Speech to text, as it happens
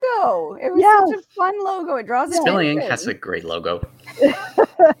logo. It was such a fun logo. It draws Spilling Ink has a great logo.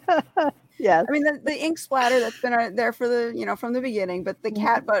 Yes. I mean, the ink splatter that's been there for the, from the beginning, but the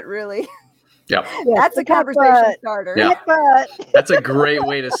cat butt really. Yep. That's a conversation starter. Yeah. That's a great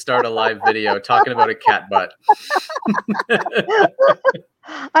way to start a live video talking about a cat butt.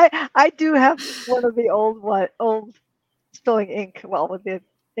 I do have one of the old Spilling Ink, with the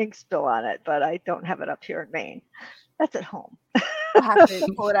ink spill on it, but I don't have it up here in Maine. That's at home. We'll have to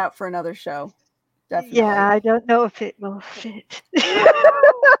pull it out for another show. Definitely. Yeah, I don't know if it will fit.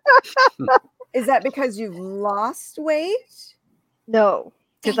 Is that because you've lost weight? No,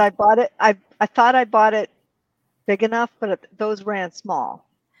 because I bought it. I thought I bought it big enough, but those ran small.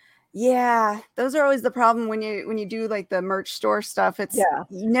 Yeah, those are always the problem when you do like the merch store stuff. You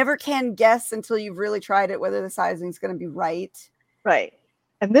never can guess until you've really tried it whether the sizing is going to be right. Right.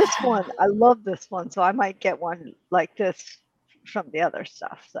 And this one, I love this one, so I might get one like this from the other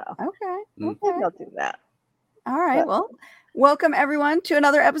stuff. So okay, I'll do that. All right. Well, welcome everyone to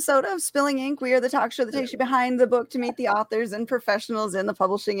another episode of Spilling Ink. We are the talk show that takes you behind the book to meet the authors and professionals in the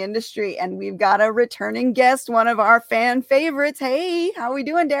publishing industry. And we've got a returning guest, one of our fan favorites. Hey, how are we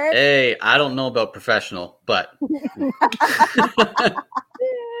doing, Derek? Hey, I don't know about professional, but we're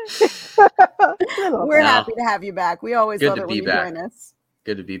happy to have you back. We always love it when you join us.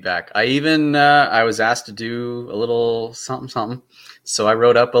 Good to be back. I even I was asked to do a little something, so I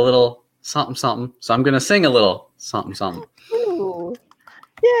wrote up a little something. So I'm gonna sing a little something. Ooh.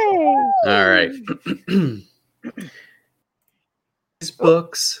 Yay! All right. These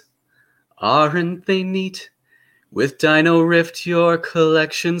books, aren't they neat? With Dino Rift, your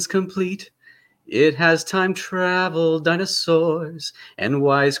collection's complete. It has time travel, dinosaurs, and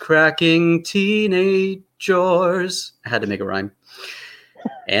wisecracking teenagers. I had to make a rhyme.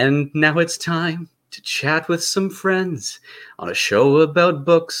 And now it's time to chat with some friends on a show about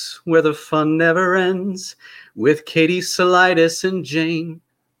books where the fun never ends. With Katie Solitis and Jane.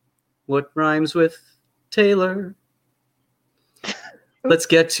 What rhymes with Taylor? Let's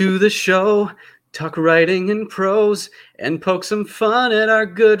get to the show. Talk writing and prose and poke some fun at our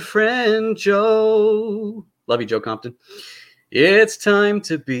good friend Joe. Love you, Joe Compton. It's time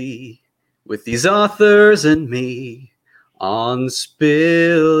to be with these authors and me on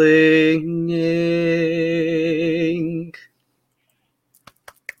Spilling Ink.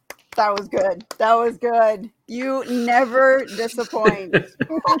 That was good. That was good. You never disappoint.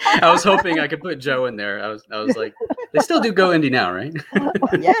 I was hoping I could put Joe in there. I was like, they still do Go Indie now, right?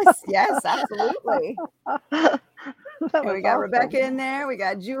 Yes, absolutely. And we got Rebecca in there. We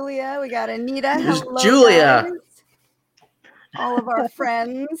got Julia. We got Anita. Hello, Julia. Guys. All of our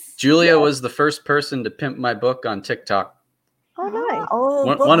friends. Julia was the first person to pimp my book on TikTok. Oh, nice.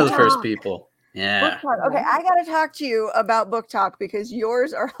 One of the first people. Yeah. Okay, I got to talk to you about Book Talk because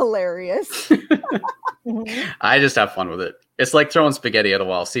yours are hilarious. I just have fun with it. It's like throwing spaghetti at a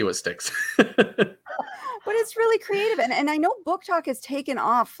wall, see what sticks. But it's really creative. And I know Book Talk has taken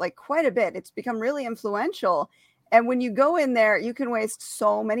off like quite a bit. It's become really influential. And when you go in there, you can waste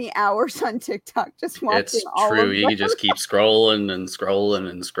so many hours on TikTok just watching all of them. You just keep scrolling and scrolling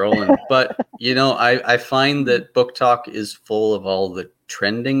and scrolling. But, I find that Book Talk is full of all the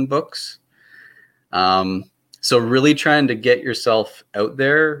trending books. So really trying to get yourself out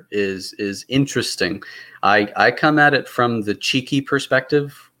there is interesting. I come at it from the cheeky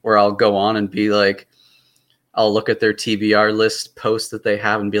perspective where I'll go on and be like, I'll look at their TBR list posts that they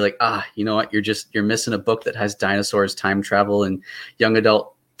have and be like, you know what? You're missing a book that has dinosaurs, time travel, and young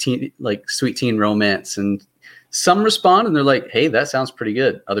adult teen, like sweet teen romance. And some respond and they're like, hey, that sounds pretty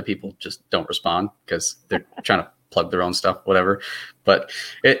good. Other people just don't respond because they're trying to plug their own stuff, whatever. But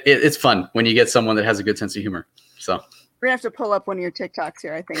it's fun when you get someone that has a good sense of humor. So we're gonna have to pull up one of your TikToks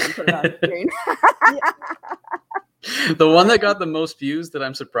here, I think, and put it on the screen. The one that got the most views that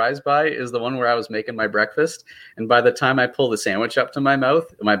I'm surprised by is the one where I was making my breakfast, and by the time I pull the sandwich up to my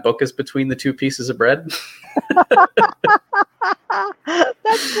mouth, my book is between the two pieces of bread.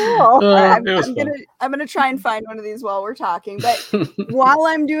 That's cool. I'm gonna try and find one of these while we're talking. But while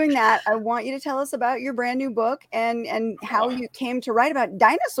I'm doing that, I want you to tell us about your brand new book and how you came to write about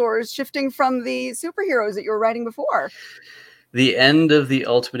dinosaurs shifting from the superheroes that you were writing before. The end of the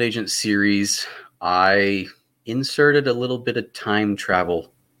Ultimate Agent series, I inserted a little bit of time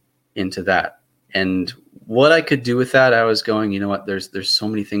travel into that. And what I could do with that, I was going, you know what, there's so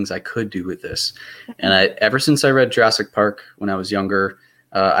many things I could do with this. And ever since I read Jurassic Park when I was younger,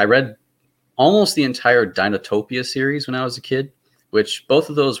 I read almost the entire Dinotopia series when I was a kid, which both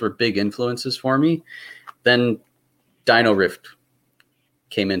of those were big influences for me. Then Dino Rift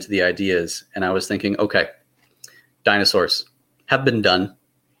came into the ideas, and I was thinking, okay, dinosaurs have been done.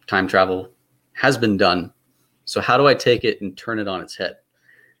 time travel has been done. So how do I take it and turn it on its head?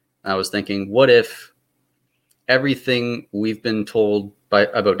 I was thinking, what if everything we've been told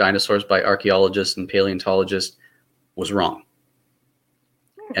about dinosaurs by archaeologists and paleontologists was wrong?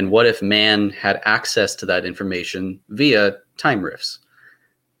 And what if man had access to that information via time rifts?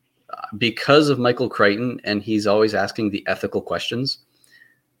 Because of Michael Crichton, and he's always asking the ethical questions,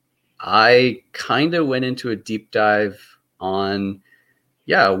 I kind of went into a deep dive on,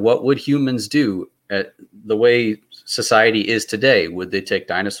 what would humans do at the way society is today? Would they take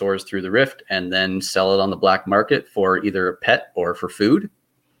dinosaurs through the rift and then sell it on the black market for either a pet or for food?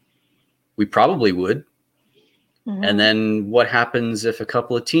 We probably would. Mm-hmm. And then what happens if a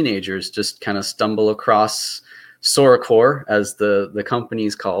couple of teenagers just kind of stumble across Soracor, as the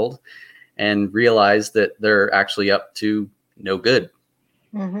company's called, and realize that they're actually up to no good?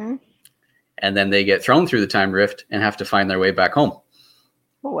 Mm-hmm. And then they get thrown through the time rift and have to find their way back home.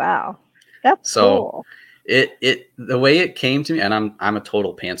 Oh, wow. That's cool. It the way it came to me, and I'm a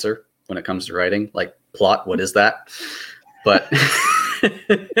total pantser when it comes to writing, like plot, what is that? But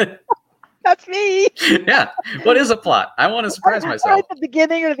that's me. Yeah. What is a plot? I want to surprise myself. At the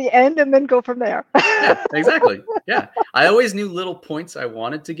beginning or the end and then go from there. Yeah, exactly. Yeah. I always knew little points I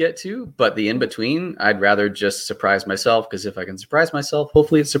wanted to get to, but the in-between, I'd rather just surprise myself, because if I can surprise myself,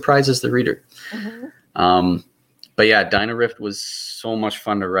 hopefully it surprises the reader. Mm-hmm. But yeah, Dino Rift was so much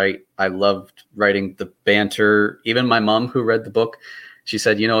fun to write. I loved writing the banter. Even my mom, who read the book, she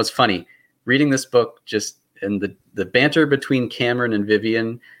said, it's funny reading this book, and the banter between Cameron and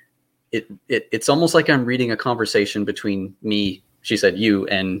Vivian. It's almost like I'm reading a conversation between me, she said, you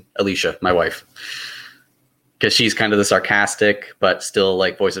and Alicia, my wife, because she's kind of the sarcastic, but still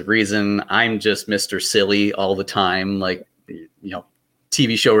like voice of reason. I'm just Mr. Silly all the time, like,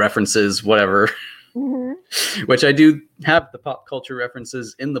 TV show references, whatever. Mm-hmm. Which I do have the pop culture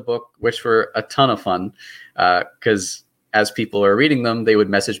references in the book, which were a ton of fun, because as people are reading them, they would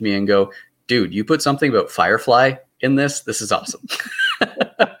message me and go, dude, you put something about Firefly in this. This is awesome.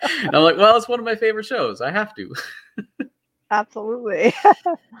 And I'm like, well, it's one of my favorite shows. I have to. Absolutely.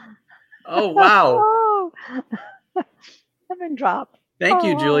 Oh, wow. Oh, I've been dropped. Thank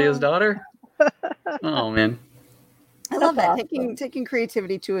you, Julia's daughter. Oh, man. I love that. Awesome. Taking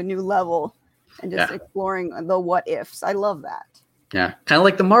creativity to a new level and just exploring the what ifs. I love that. Yeah. Kind of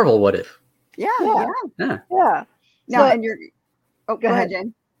like the Marvel what if. Yeah. Now, and you're... Oh, go ahead,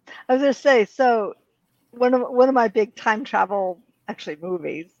 Jane. I was going to say, so one of my big time travel, actually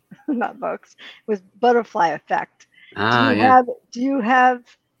movies, not books, was Butterfly Effect. Do you have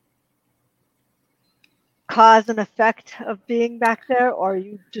cause and effect of being back there, or are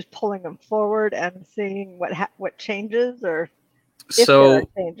you just pulling them forward and seeing what changes, or if there are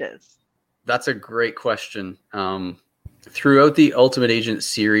changes? That's a great question. Throughout the Ultimate Agent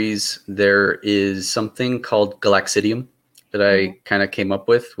series, there is something called Galaxidium that I kind of came up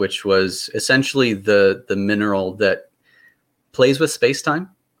with, which was essentially the mineral that plays with space-time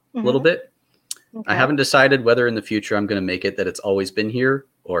a little bit. Okay. I haven't decided whether in the future I'm going to make it that it's always been here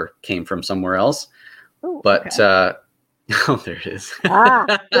or came from somewhere else. Ooh, but oh, there it is.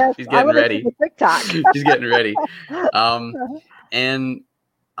 Yes, She's getting ready. She's getting ready. And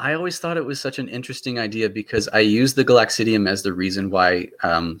I always thought it was such an interesting idea, because I use the Galaxidium as the reason why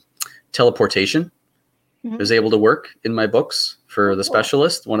teleportation was able to work in my books for the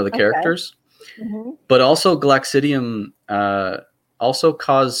specialist, one of the characters. But also Galaxidium also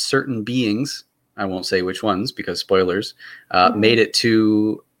caused certain beings, I won't say which ones because spoilers, made it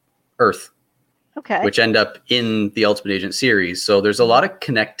to Earth. Okay. Which end up in the Ultimate Agent series. So there's a lot of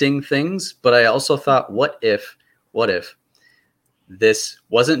connecting things, but I also thought, what if this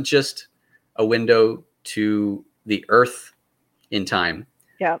wasn't just a window to the Earth in time?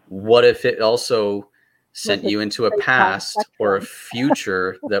 Yeah. What if it also sent you into a past or a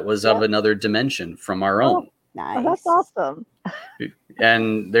future that was of another dimension from our own? Nice. Oh, that's awesome.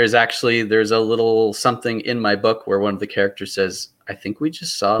 And there's a little something in my book where one of the characters says, I think we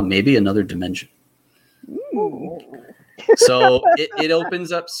just saw maybe another dimension. So it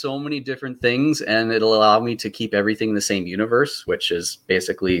opens up so many different things, and it'll allow me to keep everything in the same universe, which is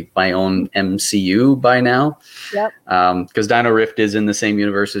basically my own MCU by now. Yep. Because Dino Rift is in the same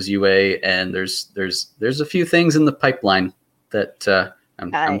universe as UA, and there's a few things in the pipeline that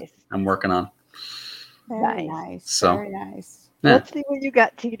I'm working on. Very nice. So, very nice. Let's see what you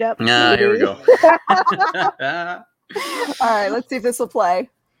got teed up. Here we go. All right, let's see if this will play.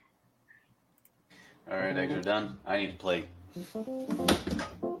 All right, eggs are done. I need to play.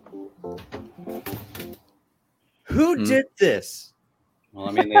 Who did this? Well,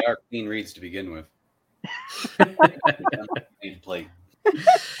 I mean, they are clean reads to begin with. I need to play.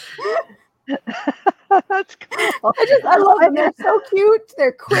 I love them. They're so cute.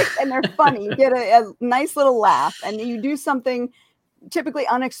 They're quick and they're funny. You get a nice little laugh, and you do something typically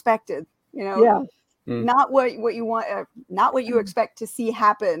unexpected. Yeah. Not what you want, not what you expect to see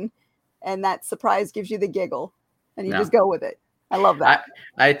happen, and that surprise gives you the giggle, and you just go with it. I love that.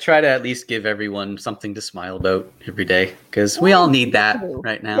 I try to at least give everyone something to smile about every day, because we all need that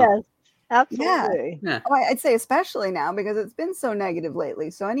right now. Yes, absolutely. Yeah. Oh, I'd say especially now because it's been so negative lately.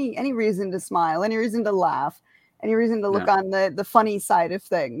 So any reason to smile, any reason to laugh, any reason to look on the funny side of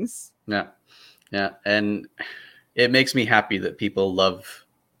things. Yeah. And it makes me happy that people love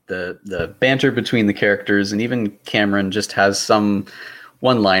the banter between the characters, and even Cameron just has some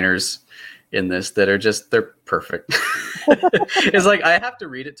one-liners in this that are they're perfect. It's like I have to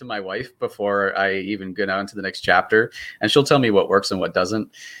read it to my wife before I even get on to the next chapter, and she'll tell me what works and what doesn't.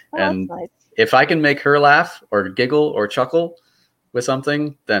 And That's nice. if I can make her laugh or giggle or chuckle with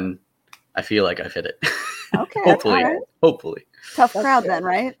something, then I feel like I've hit it. Okay. Hopefully. Tough That's crowd good. then,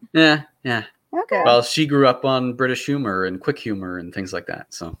 right? Yeah. Okay. Well, she grew up on British humor and quick humor and things like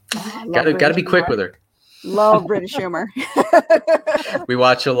that. So I love gotta British be quick humor. with her. Love British humor. We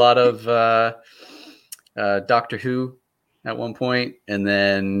watch a lot of Doctor Who at one point, and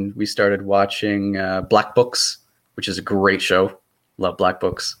then we started watching Black Books, which is a great show. Love Black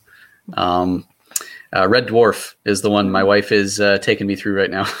Books. Red Dwarf is the one my wife is taking me through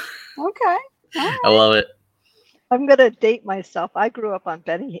right now. Okay. I love it. I'm going to date myself. I grew up on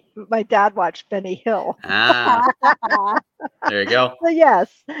Benny. My dad watched Benny Hill. There you go. So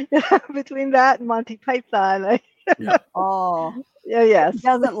yes, between that and Monty Python. Oh, Yes. who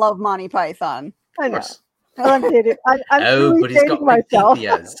doesn't love Monty Python? I Of know. course. I'm dating. I'm truly But he's got dating white myself.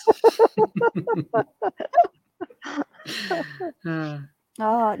 Yes.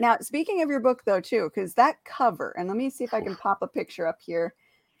 Oh, now speaking of your book though too, because that cover, and let me see if I can pop a picture up here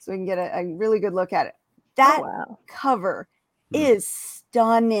so we can get a really good look at it. That Oh, wow. cover is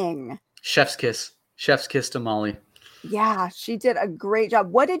stunning. Chef's kiss to Molly. Yeah, she did a great job.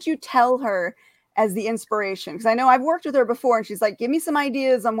 What did you tell her as the inspiration? Because I know I've worked with her before, and she's like, "Give me some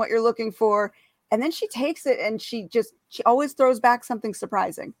ideas on what you're looking for," and then she takes it and she always throws back something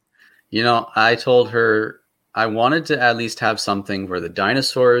surprising. I told her I wanted to at least have something where the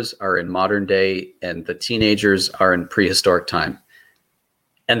dinosaurs are in modern day and the teenagers are in prehistoric time.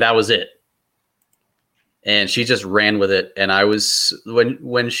 And that was it. And she just ran with it. And I was,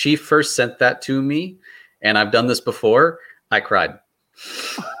 when she first sent that to me, and I've done this before, I cried.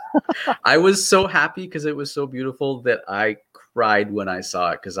 I was so happy because it was so beautiful that I cried when I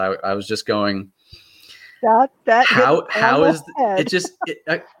saw it, because I was just going, That how is it just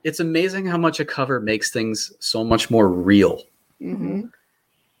it's amazing how much a cover makes things so much more real. Mm-hmm.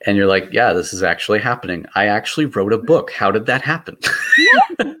 And you're like, yeah, this is actually happening. I actually wrote a book. How did that happen?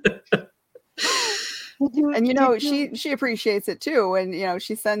 And she appreciates it too. And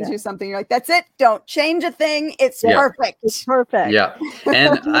she sends you something, you're like, that's it. Don't change a thing. It's perfect. It's perfect. Yeah.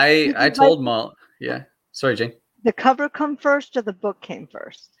 And I told Molly, sorry, Jane. The cover come first or the book came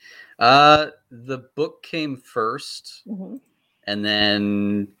first? The book came first, and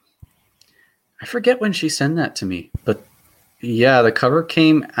then I forget when she sent that to me, but yeah, the cover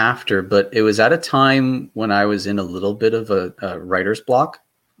came after, but it was at a time when I was in a little bit of a writer's block.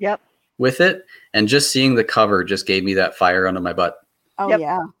 Yep. With it, and just seeing the cover just gave me that fire under my butt. Oh Yep.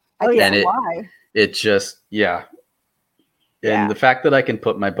 yeah. And why. It just, yeah. And the fact that I can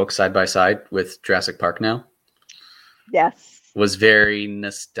put my book side by side with Jurassic Park now. Yes. Was very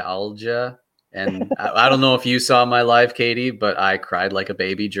nostalgia. And I don't know if you saw my live, Katie, but I cried like a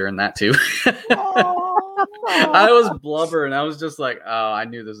baby during that too. I was blubbering. I was just like, oh, I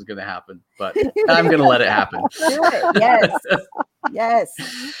knew this was going to happen, but I'm going to let it happen. Do it. Yes.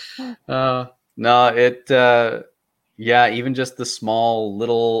 No, even just the small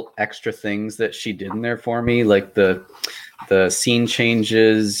little extra things that she did in there for me, like the scene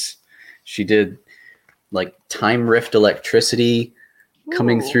changes. She did like time rift electricity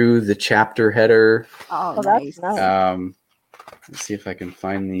coming through the chapter header. Oh, that's nice. Let's see if I can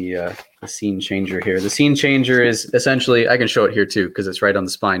find the scene changer here. The scene changer is essentially, I can show it here too because it's right on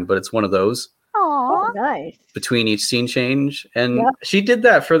the spine, but it's one of those. Oh, nice. Between each scene change. And she did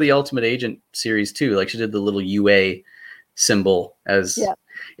that for the Ultimate Agent series too. Like she did the little UA symbol as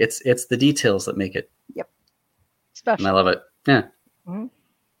it's the details that make it. Yep. Special. And I love it. Yeah.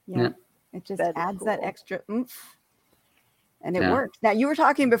 Mm-hmm. Yeah. It just adds that extra oomph. And it Yeah. works. Now you were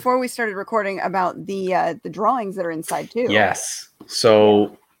talking before we started recording about the drawings that are inside too. Yes.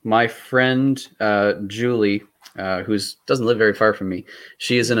 So my friend Julie, who doesn't live very far from me,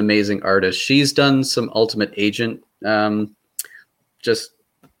 she is an amazing artist. She's done some Ultimate Agent just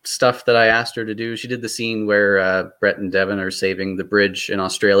stuff that I asked her to do. She did the scene where Brett and Devin are saving the bridge in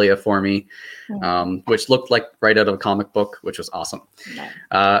Australia for me, which looked like right out of a comic book, which was awesome. Nice.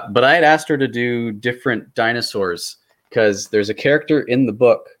 But I had asked her to do different dinosaurs because there's a character in the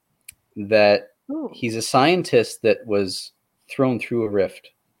book that he's a scientist that was thrown through a rift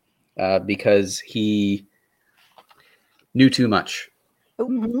because he knew too much.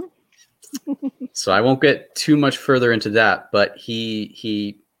 Mhm. So I won't get too much further into that, but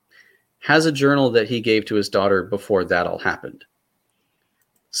he has a journal that he gave to his daughter before that all happened.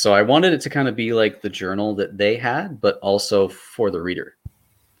 So I wanted it to kind of be like the journal that they had, but also for the reader.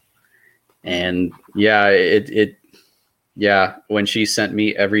 And when she sent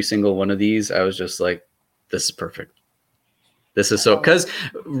me every single one of these, I was just like, this is perfect. This is so, because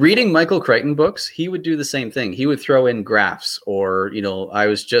reading Michael Crichton books, he would do the same thing. He would throw in graphs, or,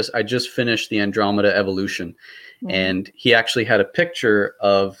 I just finished the Andromeda Evolution, and he actually had a picture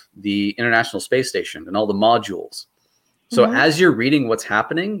of the International Space Station and all the modules. So as you're reading what's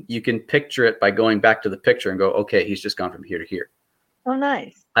happening, you can picture it by going back to the picture and go, okay, he's just gone from here to here. Oh,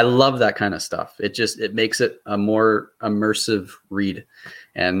 nice. I love that kind of stuff. It makes it a more immersive read.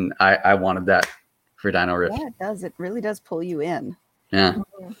 And I wanted that for Dino Rift. Yeah, it does. It really does pull you in. Yeah.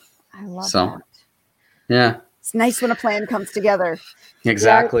 I love So, that. Yeah. It's nice when a plan comes together.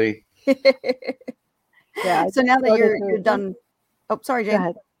 Exactly. Yeah. So now that you're done. Oh, sorry,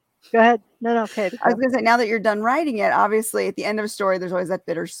 Jane. Go ahead. No, okay. I was going to say, now that you're done writing it, obviously at the end of a story, there's always that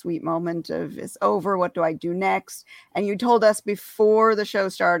bittersweet moment of it's over. What do I do next? And you told us before the show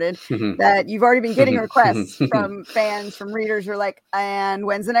started that you've already been getting requests from fans, from readers who are like, and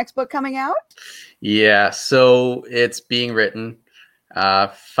when's the next book coming out? Yeah. So it's being written,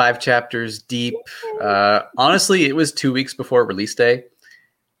 5 chapters deep. Honestly, it was 2 weeks before release day.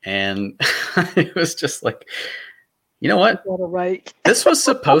 And it was just like, you know what? Right. This was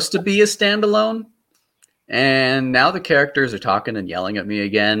supposed to be a standalone, and now the characters are talking and yelling at me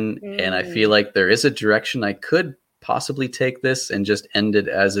again, and I feel like there is a direction I could possibly take this and just end it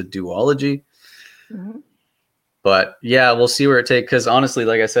as a duology. But yeah, we'll see where it takes, because honestly,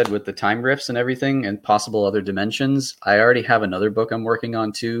 like I said, with the time rifts and everything and possible other dimensions, I already have another book I'm working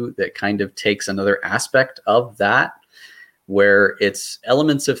on too that kind of takes another aspect of that, where it's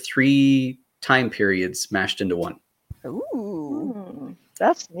elements of 3 time periods mashed into one. Ooh,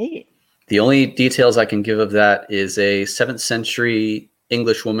 that's neat. The only details I can give of that is a 7th century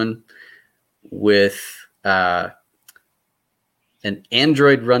English woman with an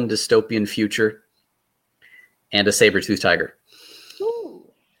android-run dystopian future and a saber-toothed tiger. Ooh,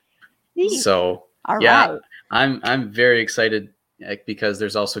 neat. So, all yeah, right. I'm very excited because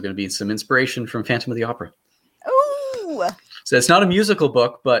there's also going to be some inspiration from Phantom of the Opera. Ooh. So it's not a musical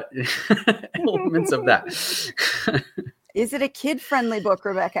book, but elements of that. Is it a kid-friendly book,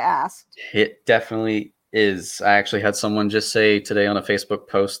 Rebecca asked? It definitely is. I actually had someone just say today on a Facebook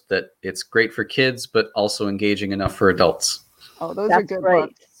post that it's great for kids, but also engaging enough for adults. Oh, those are good great.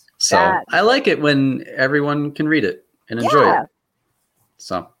 books. So I like it when everyone can read it and enjoy it.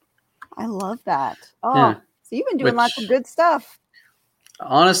 So I love that. Oh, yeah. So you've been doing lots of good stuff.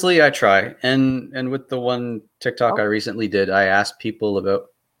 Honestly, I try. And with the one TikTok I recently did, I asked people about.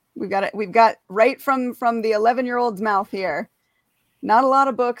 We've got right from the 11-year-old's mouth here. Not a lot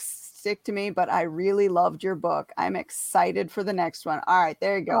of books stick to me, but I really loved your book. I'm excited for the next one. All right,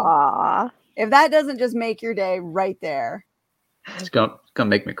 there you go. Aww. If that doesn't just make your day right there. It's gonna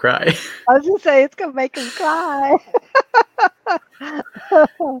make me cry. I was gonna say it's gonna make him cry.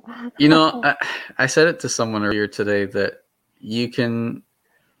 You know, I said it to someone earlier today that you can,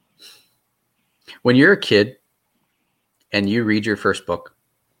 when you're a kid and you read your first book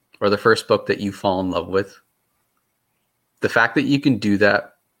or the first book that you fall in love with, the fact that you can do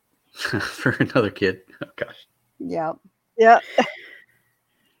that for another kid, oh gosh. Yeah. Yeah.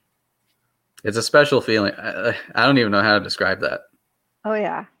 It's a special feeling. I don't even know how to describe that. Oh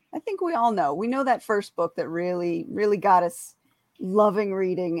yeah. I think we all know. We know that first book that really, really got us loving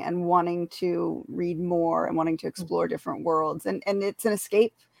reading and wanting to read more and wanting to explore different worlds. And it's an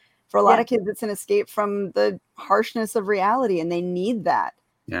escape for a lot of kids. It's an escape from the harshness of reality, and they need that.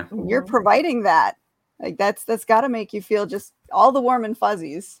 Yeah. You're providing that. Like that's got to make you feel just all the warm and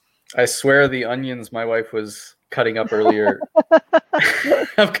fuzzies. I swear the onions my wife was cutting up earlier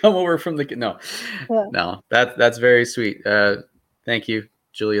have come over from the no, that's very sweet. Thank you,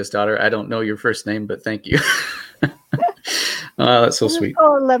 Julia's daughter. I don't know your first name, but thank you. That's so sweet.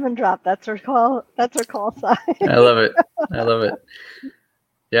 Oh, lemon drop. That's her call. That's her call sign. I love it. I love it.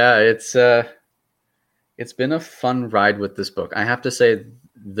 Yeah, it's been a fun ride with this book. I have to say,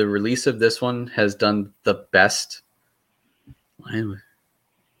 the release of this one has done the best.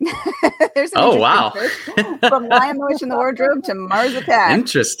 There's an Oh, interesting wow. twist. From Lion the Witch in the Wardrobe to Mars Attack.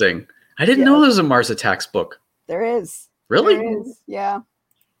 Interesting. I didn't know there was a Mars Attacks book. There is. Really? There is. Yeah.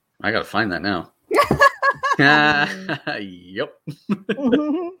 I gotta find that now. Yep.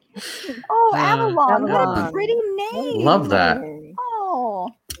 Oh, Avalon. What a Avalon. pretty name. Love that. Oh.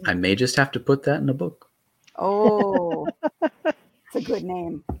 I may just have to put that in a book. Oh. It's a good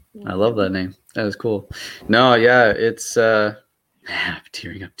name. I love that name. That is cool. No, yeah, it's I'm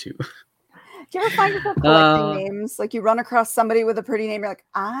tearing up too. Do you ever find yourself collecting names? Like you run across somebody with a pretty name, you're like,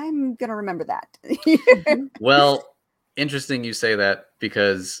 I'm gonna remember that. Well, interesting you say that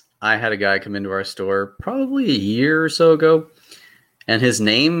because I had a guy come into our store probably a year or so ago, and his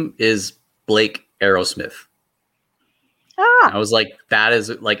name is Blake Arrowsmith. I was like, that is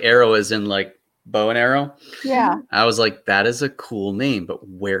like arrow as in like bow and arrow. Yeah. I was like, that is a cool name, but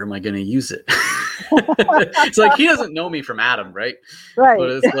where am I going to use it? It's like, he doesn't know me from Adam, right? Right. But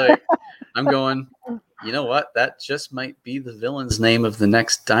it's like, I'm going, you know what? That just might be the villain's name of the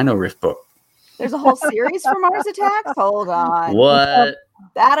next Dino Riff book. There's a whole series for Mars Attacks? Hold on. What?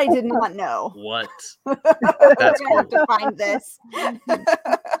 That I did not know. What? We're That's gonna have cool. to find this.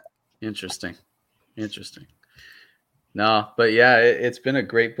 Interesting. No, but yeah, it's been a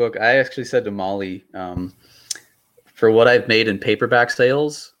great book. I actually said to Molly, for what I've made in paperback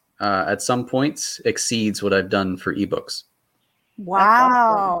sales, at some points exceeds what I've done for ebooks.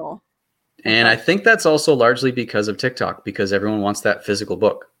 Wow. And I think that's also largely because of TikTok, because everyone wants that physical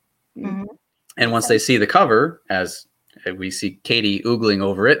book. Mhm. And once they see the cover, as we see Katie oogling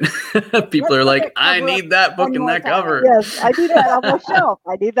over it, people are like, I need that book and that cover. Yes, I need that on my shelf.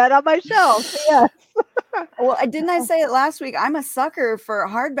 I need that on my shelf. Yes. Well, didn't I say it last week? I'm a sucker for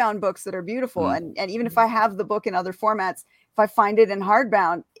hardbound books that are beautiful. Mm. And even if I have the book in other formats, if I find it in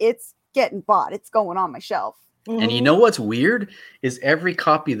hardbound, it's getting bought. It's going on my shelf. And you know what's weird is every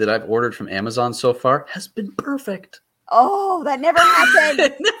copy that I've ordered from Amazon so far has been perfect. Oh, that never happened.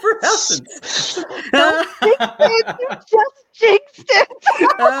 It never happens. You just jinxed it.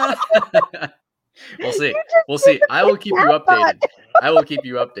 We'll see. We'll see. I will keep you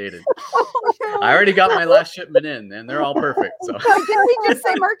updated. I already got my last shipment in, and they're all perfect. So Did we just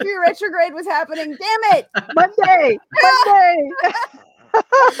say Mercury retrograde was happening? Damn it! Monday.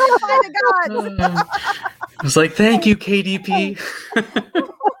 By the gods. I was like, "Thank you, KDP."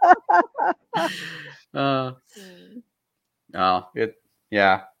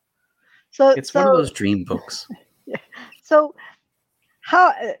 Yeah. So It's one of those dream books. So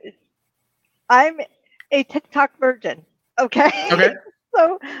how I'm a TikTok virgin. Okay. Okay.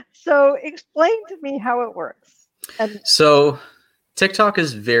 So explain to me how it works. And So TikTok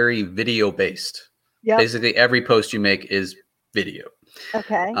is very video based. yeah. Basically, every post you make is video.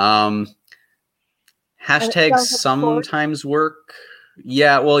 Okay. Hashtags sounds like short. sometimes work.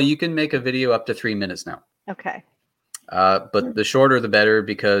 Yeah, well, you can make a video up to 3 minutes now. Okay. But the shorter the better,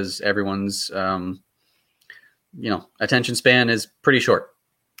 because everyone's attention span is pretty short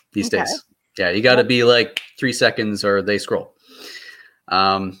these Okay. days. Yeah, you got to be like 3 seconds or they scroll.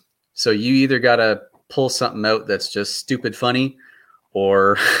 So you either got to pull something out that's just stupid funny,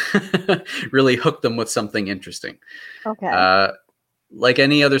 or really hook them with something interesting. Okay. Like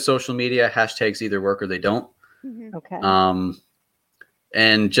any other social media, hashtags either work or they don't. Okay.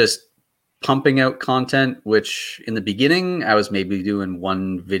 And just pumping out content, which in the beginning I was maybe doing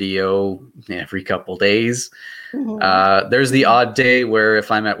one video every couple days. Mhm. There's the odd day where if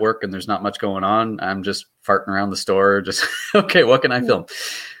I'm at work and there's not much going on, I'm just farting around the store, just okay, what can I film?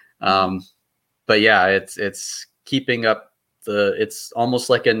 But yeah, it's keeping up it's almost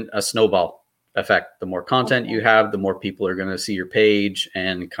like a snowball effect. The more content you have, the more people are going to see your page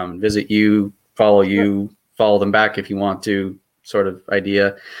and come visit you, follow them back if you want to, sort of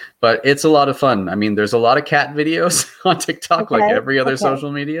idea. But it's a lot of fun. I mean, there's a lot of cat videos on TikTok, like Okay, every other okay.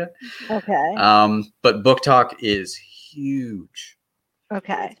 social media. Okay. But Book Talk is huge.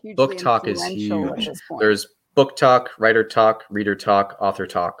 Okay. Hugely Book Talk is influential at huge. this point. There's Book Talk, Writer Talk, Reader Talk, Author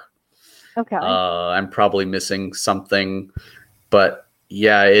Talk. Okay. I'm probably missing something, but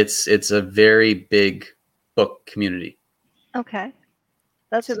yeah, it's a very big book community. Okay.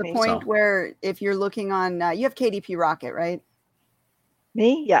 That's to the me. point So. where if you're looking on, you have KDP Rocket, right?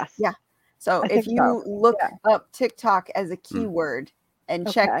 Me? Yes. Yeah. So I if think you so. look Yeah. up TikTok as a keyword and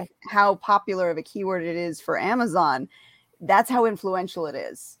check Okay. how popular of a keyword it is for Amazon, that's how influential it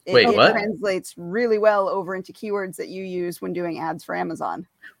is. Wait, it what? translates really well over into keywords that you use when doing ads for Amazon.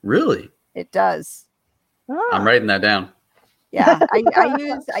 Really? It does. Ah, I'm writing that down. Yeah, I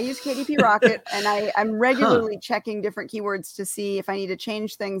use KDP Rocket, and I'm regularly checking different keywords to see if I need to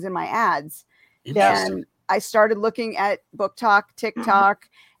change things in my ads. Interesting. And I started looking at Book Talk, TikTok,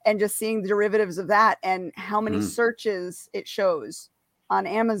 and just seeing the derivatives of that and how many searches it shows on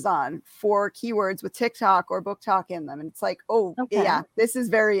Amazon for keywords with TikTok or Book Talk in them. And it's like, oh, yeah, this is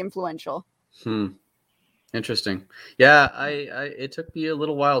very influential. Interesting. Yeah, it took me a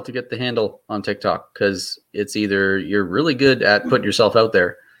little while to get the handle on TikTok because it's either you're really good at putting yourself out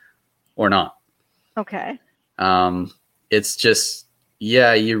there or not. Okay. It's just,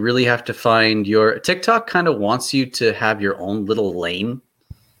 yeah, you really have to find your TikTok kind of wants you to have your own little lane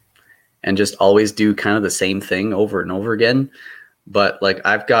and just always do kind of the same thing over and over again. But like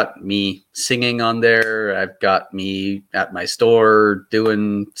I've got me singing on there. I've got me at my store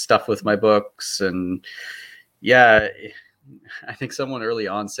doing stuff with my books. And yeah, I think someone early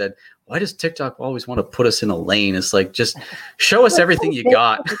on said, why does TikTok always want to put us in a lane? It's like, just show us everything you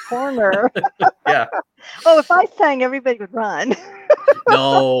got. The corner. Yeah. Oh, if I sang, everybody would run.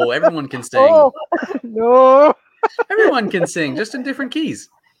 No, everyone can sing. Oh, no. Everyone can sing, just in different keys.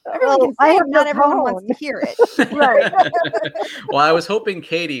 Everyone I have not no everyone wants tone. to hear it. Right. Well, I was hoping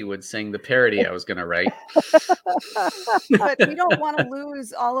Katie would sing the parody I was going to write. But we don't want to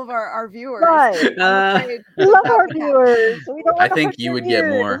lose all of our viewers. Right. I'm afraid We love that our would happen. viewers. We don't I want to think hurt you their would get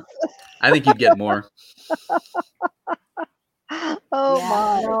ears. more. I think you'd get more. Oh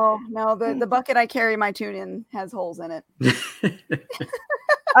Yeah, my. no, the bucket I carry my tune in has holes in it.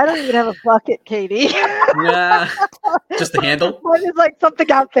 I don't even have a bucket, Katie. Nah, just the handle. Mine is like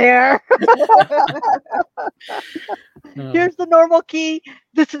something out there. Here's the normal key.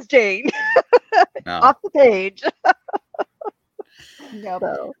 This is Jane. No. Off the page. Yep.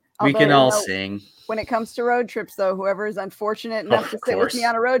 So, We can Although, all you know, sing. when it comes to road trips, though, whoever is unfortunate enough Of to sit with me course.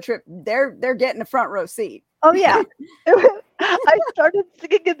 on a road trip, they're getting a front row seat. oh yeah. I started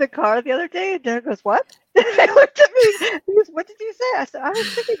singing in the car the other day, and Derek goes, "What?" They looked at me. He goes, "What did you say?" I said, "I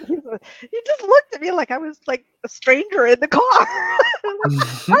was singing." He just looked at me like I was like a stranger in the car. I'm like,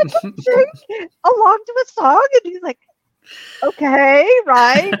 I can sing along to a song, and he's like, "Okay,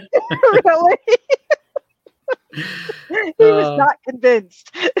 right, really." He was not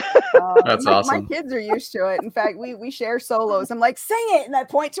convinced. That's my awesome. kids are used to it. In fact, we share solos. I'm like, sing it, and I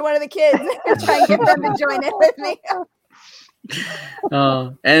point to one of the kids and try and get them to join in with me.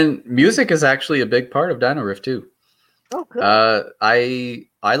 And music is actually a big part of Dino Riff too. Oh, good. I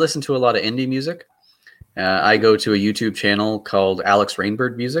listen to a lot of indie music. I go to a YouTube channel called Alex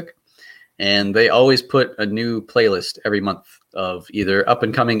Rainbird Music, and they always put a new playlist every month of either up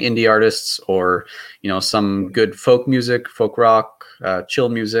and coming indie artists or, you know, some good folk music, folk rock, chill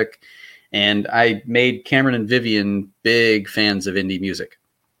music. And I made Cameron and Vivian big fans of indie music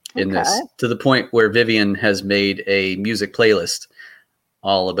in this, to the point where Vivian has made a music playlist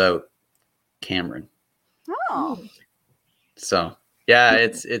all about Cameron. Oh, So yeah,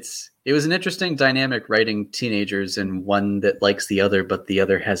 it was an interesting dynamic writing teenagers and one that likes the other, but the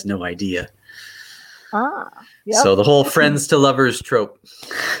other has no idea. Yep. So the whole friends to lovers trope.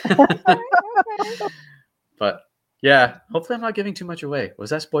 But yeah, hopefully I'm not giving too much away. Was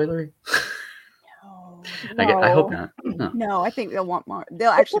that spoilery? I hope not. No, No, I think they'll want more.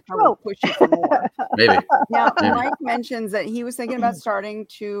 They'll actually probably push you for more. maybe. Now, Maybe. Mike mentions that he was thinking about starting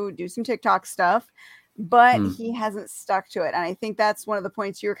to do some TikTok stuff, but he hasn't stuck to it. And I think that's one of the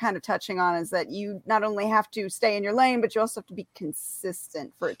points you were kind of touching on, is that you not only have to stay in your lane, but you also have to be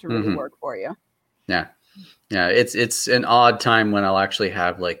consistent for it to really work for you. Yeah. Yeah. It's an odd time when I'll actually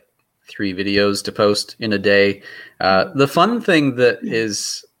have like 3 videos to post in a day. The fun thing that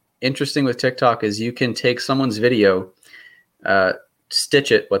is interesting with TikTok is you can take someone's video,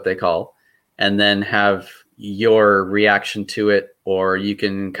 stitch it, what they call, and then have your reaction to it, or you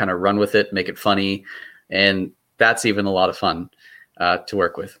can kind of run with it, make it funny. And that's even a lot of fun to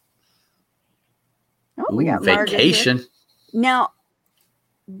work with. Oh, we got Margaret here. Vacation. Now,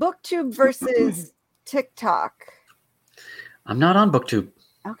 BookTube versus TikTok. I'm not on BookTube,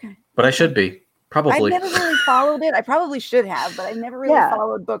 Okay. but I should be. Probably. I've never really followed it. I probably should have, but I never really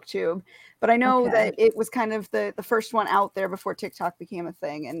followed BookTube. But I know that it was kind of the first one out there before TikTok became a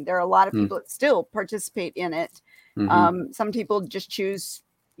thing. And there are a lot of people that still participate in it. Some people just choose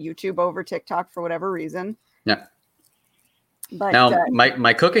YouTube over TikTok for whatever reason. Yeah. But Now,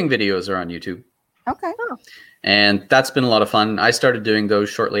 my cooking videos are on YouTube. Okay. And that's been a lot of fun. I started doing those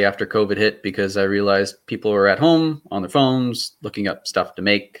shortly after COVID hit because I realized people were at home on their phones looking up stuff to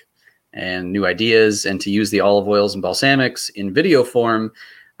make and new ideas, and to use the olive oils and balsamics in video form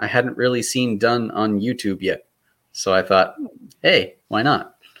I hadn't really seen done on YouTube yet. So I thought, hey, why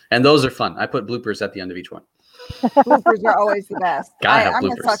not? And those are fun. I put bloopers at the end of each one. Bloopers are always the best. Gotta have I'm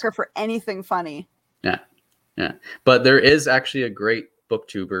a bloopers. sucker for anything funny. Yeah. But there is actually a great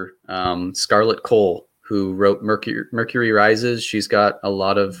booktuber, Scarlett Cole, who wrote Mercury Rises. She's got a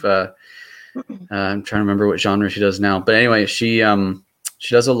lot of I'm trying to remember what genre she does now, but anyway, she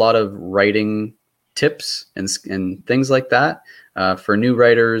does a lot of writing tips and things like that for new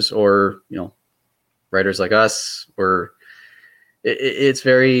writers, or writers like us. Or she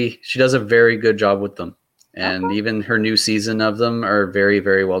does a very good job with them, and even her new season of them are very,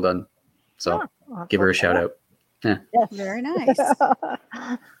 very well done. So give her a shout out. Yeah. Yes. Very nice.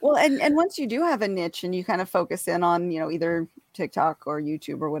 Well, and once you do have a niche and you kind of focus in on, either TikTok or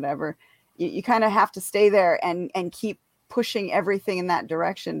YouTube or whatever, you kind of have to stay there and keep pushing everything in that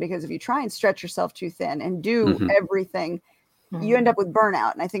direction, because if you try and stretch yourself too thin and do everything, you end up with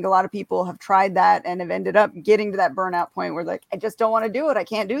burnout. And I think a lot of people have tried that and have ended up getting to that burnout point where like, I just don't want to do it. I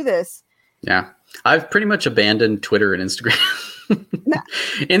can't do this. Yeah. I've pretty much abandoned Twitter and Instagram.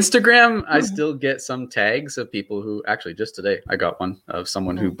 Instagram, I still get some tags of people who actually just today I got one of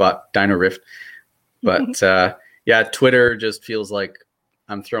someone who bought Dino Rift. But yeah, Twitter just feels like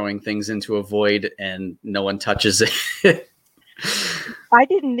I'm throwing things into a void and no one touches it. I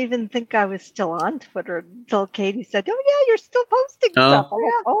didn't even think I was still on Twitter until Katie said, "Oh yeah, you're still posting stuff." I'm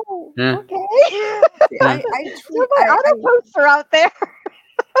like, "Oh, yeah. okay." My auto posts are out there.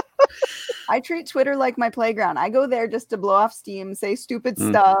 I treat Twitter like my playground. I go there just to blow off steam, say stupid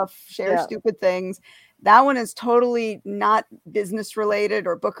stuff, share stupid things. That one is totally not business related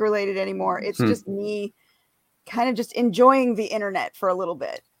or book related anymore. It's just me kind of just enjoying the internet for a little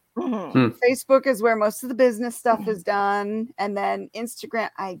bit. Facebook is where most of the business stuff is done. And then Instagram,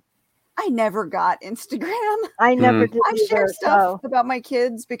 I never got Instagram. I never did. I share stuff about my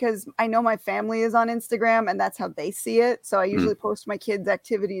kids because I know my family is on Instagram and that's how they see it. So I usually post my kids'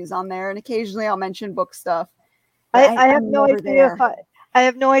 activities on there, and occasionally I'll mention book stuff. I have no idea I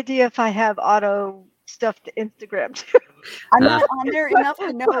have no idea if I have auto stuff to Instagram too. I'm not on there enough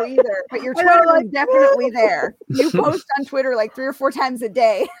to know either, but your Twitter is definitely there. You post on Twitter like 3 or 4 times a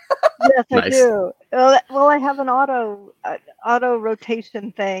day. Yes, nice. I do. Well, I have an auto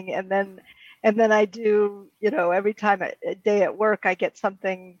rotation thing, and then I do, every time a day at work, I get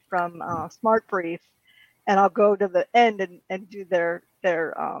something from Smart Brief, and I'll go to the end and do their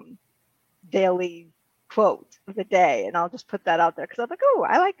daily quote of the day, and I'll just put that out there because I'm like, oh,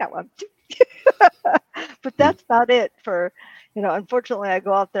 I like that one. But that's about it for, unfortunately I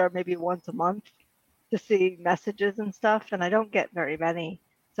go out there maybe once a month to see messages and stuff, and I don't get very many.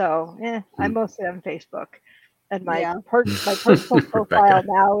 So I'm mostly on Facebook, and my personal profile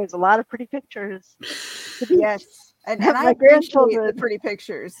now is a lot of pretty pictures. Yes, and I appreciate the pretty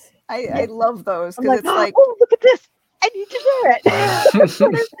pictures. I love those because it's like, oh, look at this. I need to share it. There's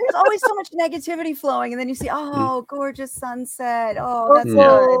always so much negativity flowing, and then you see, oh, gorgeous sunset. Oh, that's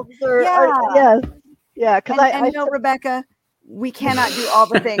good. Yeah. Because I know, Rebecca, we cannot do all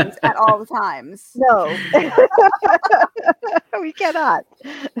the things at all the times. No, we cannot.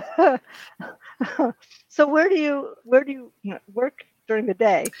 So where do you work during the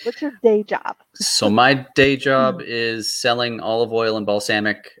day? What's your day job? So my day job is selling olive oil and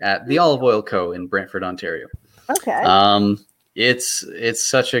balsamic at the Olive Oil Co. in Brantford, Ontario. Okay. It's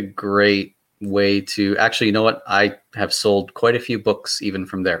such a great way to actually, you know what? I have sold quite a few books even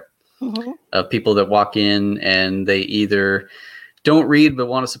from there. Of people that walk in and they either don't read but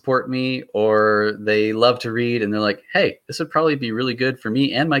want to support me, or they love to read and they're like, hey, this would probably be really good for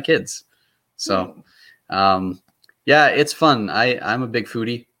me and my kids. So, yeah, it's fun. I'm a big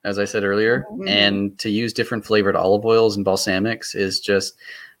foodie, as I said earlier, and to use different flavored olive oils and balsamics is just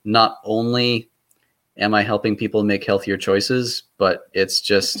not only am I helping people make healthier choices, but it's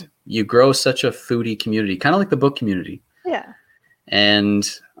just, you grow such a foodie community, kind of like the book community. Yeah. And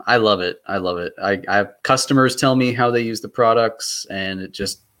I love it. I have customers tell me how they use the products, and it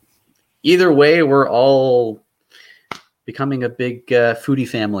just, either way, we're all becoming a big foodie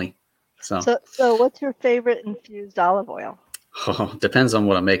family. So what's your favorite infused olive oil? Oh, depends on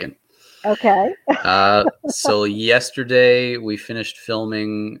what I'm making. Okay. So yesterday we finished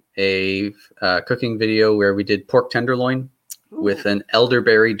filming a cooking video where we did pork tenderloin with an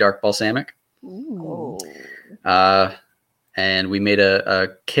elderberry dark balsamic. Ooh. And we made a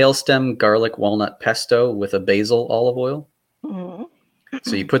kale stem garlic walnut pesto with a basil olive oil.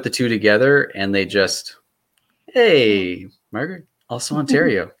 So you put the two together and they just, hey, Margaret, also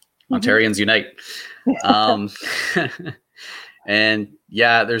Ontario. Ontarians unite. And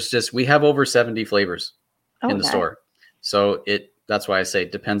yeah, we have over 70 flavors in the store. So that's why I say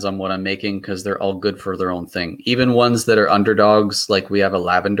it depends on what I'm making, because they're all good for their own thing. Even ones that are underdogs, like we have a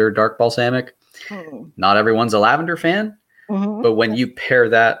lavender dark balsamic. Not everyone's a lavender fan, but when you pair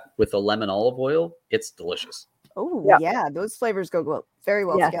that with a lemon olive oil, it's delicious. Oh, yeah. Those flavors go very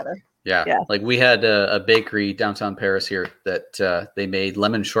well together. Yeah. Yeah. Like we had a bakery downtown Paris here that they made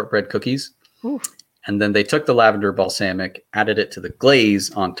lemon shortbread cookies. Oof. And then they took the lavender balsamic, added it to the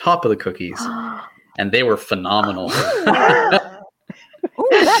glaze on top of the cookies, and they were phenomenal. Ooh,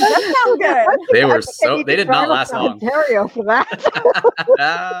 that does sound good. They were I think I need they to did not drive up last to long. Ontario for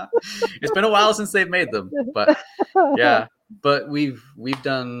that. It's been a while since they've made them, but yeah. But we've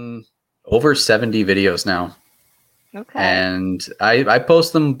done over 70 videos now. Okay. And I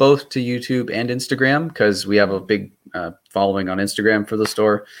post them both to YouTube and Instagram because we have a big following on Instagram for the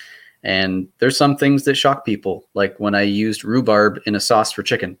store. And there's some things that shock people, like when I used rhubarb in a sauce for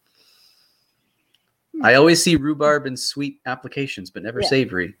chicken. I always see rhubarb in sweet applications, but never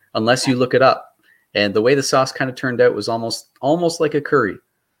savory, unless you look it up. And the way the sauce kind of turned out was almost like a curry.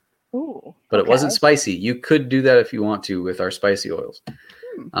 Ooh, but it wasn't spicy. You could do that if you want to with our spicy oils.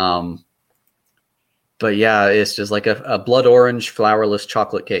 But yeah, it's just like a blood orange flourless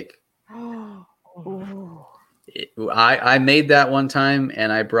chocolate cake. I made that one time,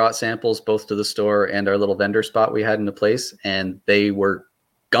 and I brought samples both to the store and our little vendor spot we had in the place, and they were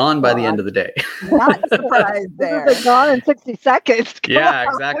gone by the end of the day. Not surprised there. They're gone in 60 seconds. Come Yeah,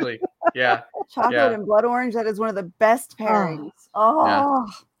 on. exactly. Yeah. Chocolate and blood orange, that is one of the best pairings. Oh,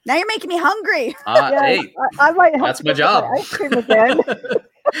 now you're making me hungry. Hey, I might have that's to my get job. ice cream again.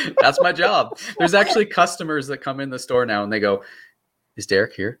 That's my job. There's actually customers that come in the store now and they go, "Is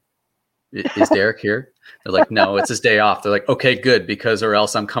Derek here? Is Derek here?" They're like, "No, it's his day off." They're like, "Okay, good, because or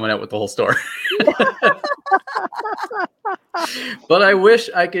else I'm coming out with the whole store." But I wish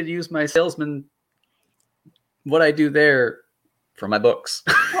I could use my salesman, what I do there, for my books.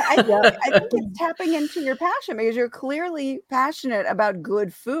 I think it's tapping into your passion because you're clearly passionate about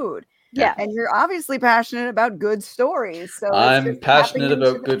good food. Yeah. And you're obviously passionate about good stories. So I'm passionate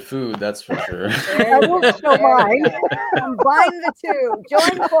about good food, that's for sure. I will show mine. Combine the two.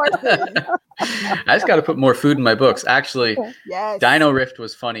 Join forces. I just got to put more food in my books. Actually, Yes. Dino Rift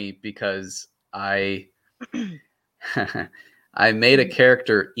was funny because I made a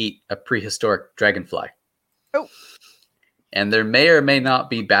character eat a prehistoric dragonfly. Oh. And there may or may not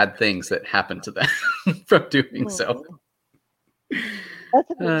be bad things that happen to them from doing so. That's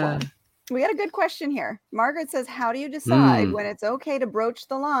a good one. We got a good question here. Margaret says, how do you decide when it's okay to broach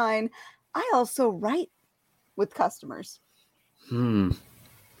the line? I also write with customers. It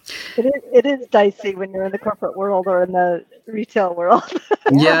is dicey when you're in the corporate world or in the retail world.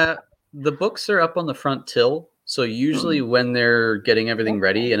 Yeah, the books are up on the front till. So usually when they're getting everything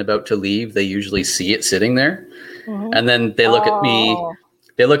ready and about to leave, they usually see it sitting there. And then they look at me,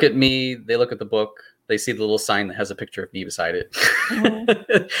 they look at the book, they see the little sign that has a picture of me beside it.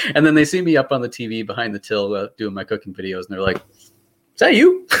 And then they see me up on the TV behind the till doing my cooking videos. And they're like, "Is that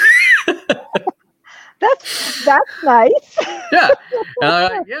you?" That's nice. Yeah.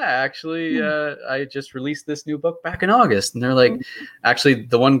 Yeah, actually, I just released this new book back in August. And they're like, actually,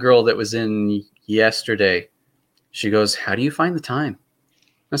 the one girl that was in yesterday, she goes, "How do you find the time?"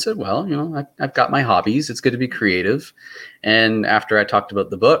 I said, "Well, I've got my hobbies. It's good to be creative." And after I talked about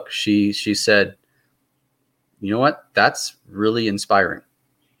the book, she said, "You know what? That's really inspiring."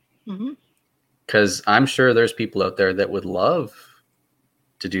 Because I'm sure there's people out there that would love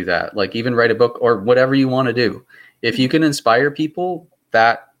to do that. Like even write a book or whatever you want to do. If you can inspire people,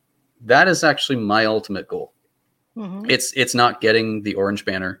 that is actually my ultimate goal. It's not getting the orange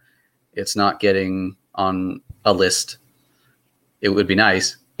banner. It's not getting on a list. It would be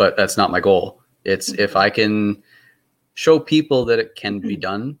nice, but that's not my goal. It's if I can show people that it can be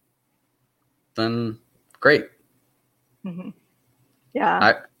done, then great.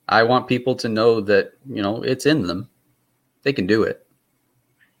 Yeah. I want people to know that, it's in them. They can do it.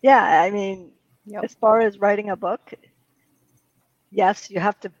 Yeah. I mean, as far as writing a book, yes, you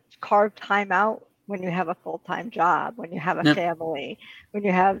have to carve time out when you have a full-time job, when you have a family, when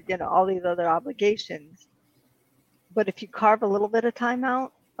you have, all these other obligations. But if you carve a little bit of time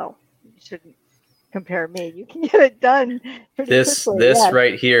out, you shouldn't compare me. You can get it done pretty quickly. This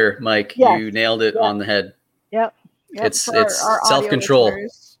right here, Mike, you nailed it on the head. Yep. It's self-control.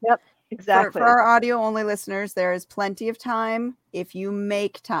 Yep, exactly. For our audio-only listeners, there is plenty of time if you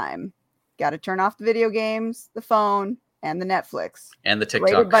make time. Got to turn off the video games, the phone, and the Netflix. And the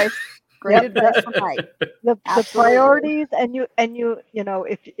TikTok. Great advice from Mike. The priorities, and you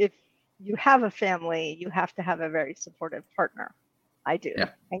if you have a family, you have to have a very supportive partner. I do,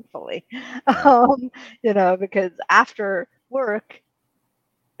 thankfully. Because after work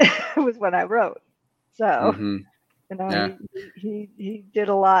was when I wrote. So he did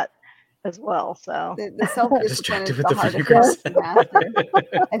a lot as well. So the self-discipline is the hardest to master.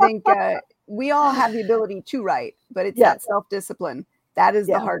 I think we all have the ability to write, but it's that self-discipline That is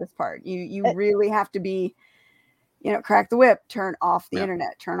the Yeah. hardest part. You really have to be, crack the whip, turn off the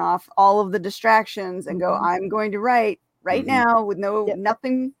internet, turn off all of the distractions, and go, I'm going to write right now with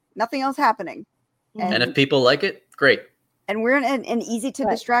nothing else happening. And if people like it, great. And we're in an easy to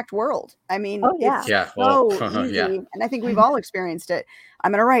distract world. I mean, it's so easy. And I think we've all experienced it.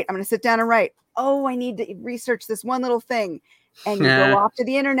 I'm going to write. I'm going to sit down and write. Oh, I need to research this one little thing. And you go off to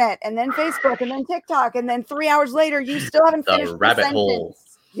the internet and then Facebook and then TikTok. And then 3 hours later, you still haven't finished the rabbit sentence. hole.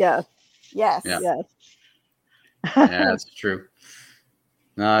 Yes. Yes. Yes. Yeah, that's true.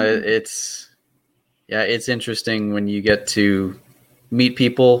 No, it's interesting when you get to meet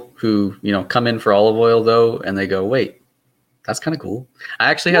people who, come in for olive oil though, and they go, wait, that's kind of cool.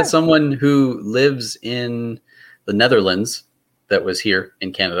 I actually had someone who lives in the Netherlands that was here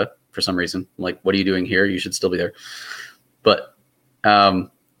in Canada for some reason. I'm like, what are you doing here? You should still be there. But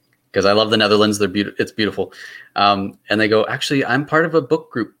because I love the Netherlands, it's beautiful. And they go, actually, I'm part of a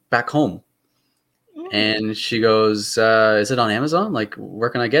book group back home. And she goes, is it on Amazon? Like, where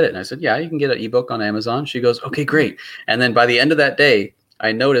can I get it? And I said, yeah, you can get an ebook on Amazon. She goes, okay, great. And then by the end of that day,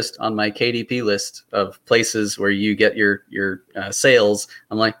 I noticed on my KDP list of places where you get your sales,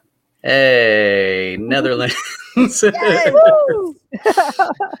 I'm like, hey, Netherlands.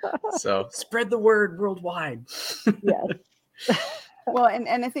 So spread the word worldwide. Yes. Well,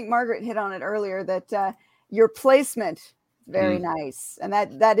 and I think Margaret hit on it earlier that your placement, very nice. And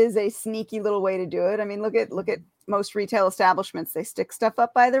that is a sneaky little way to do it. I mean, look at most retail establishments. They stick stuff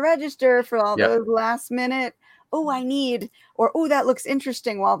up by the register for all those last minute, I need, or that looks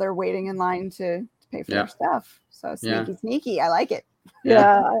interesting while they're waiting in line to pay for their stuff. So sneaky. I like it.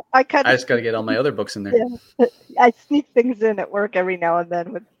 Yeah, I just got to get all my other books in there. Yeah. I sneak things in at work every now and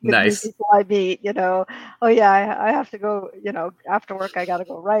then with nice people I meet. Oh yeah, I have to go. After work I got to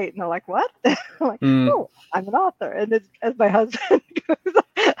go write, and they're like, "What?" I'm like, "Oh, I'm an author." And as my husband goes,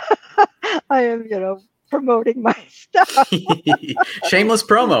 I am, promoting my stuff. Shameless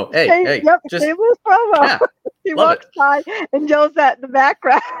promo. Hey, just, shameless promo. Yeah, he walks by and yells that in the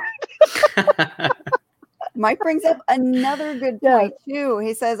background. Mike brings up another good point too.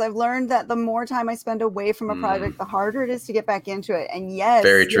 He says, I've learned that the more time I spend away from a project, the harder it is to get back into it. And yes,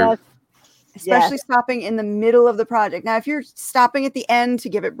 very true. Especially stopping in the middle of the project. Now, if you're stopping at the end to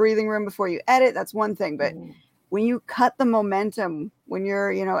give it breathing room before you edit, that's one thing. But when you cut the momentum, when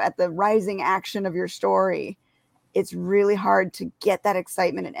you're, at the rising action of your story, it's really hard to get that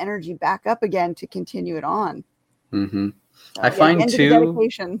excitement and energy back up again to continue it on. Mm-hmm. I find too.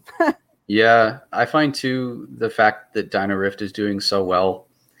 Dedication. Yeah, I find too the fact that Dino Rift is doing so well.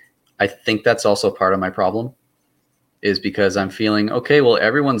 I think that's also part of my problem, is because I'm feeling, okay, well,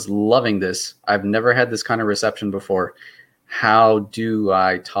 everyone's loving this. I've never had this kind of reception before. How do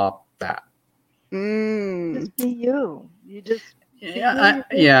I top that? Just be you. You just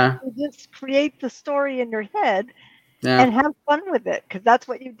you just create the story in your head and have fun with it, because that's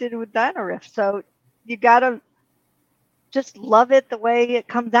what you did with Dino Rift. So you gotta just love it the way it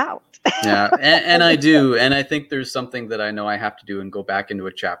comes out. And I do. And I think there's something that I know I have to do and go back into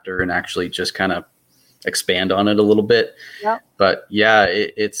a chapter and actually just kind of expand on it a little bit. Yep. But yeah,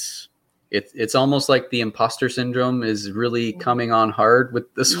 it's almost like the imposter syndrome is really coming on hard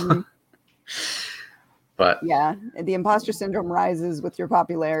with this one. But yeah, the imposter syndrome rises with your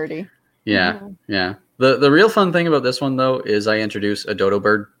popularity. Yeah. Yeah. The real fun thing about this one though is I introduce a dodo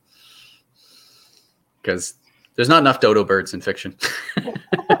bird, because there's not enough dodo birds in fiction.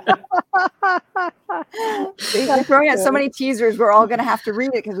 You're throwing out so many teasers. We're all going to have to read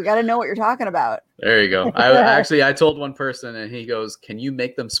it because we got to know what you're talking about. There you go. I told one person and he goes, "Can you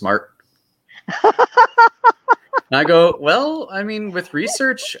make them smart?" And I go, well, I mean, with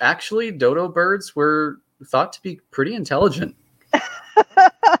research, actually, dodo birds were thought to be pretty intelligent.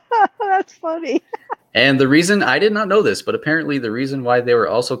 That's funny. And the reason, I did not know this, but apparently the reason why they were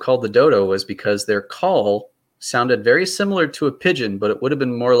also called the dodo was because their call sounded very similar to a pigeon, but it would have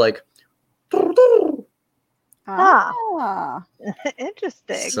been more like...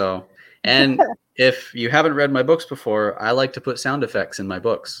 Interesting. So, and if you haven't read my books before, I like to put sound effects in my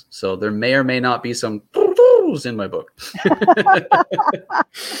books. So there may or may not be some in my book.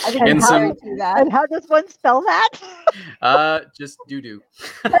 And how does one spell that? Just doo-doo.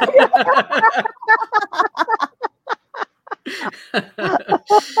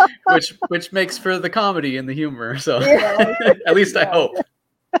 which makes for the comedy and the humor. So at least I hope.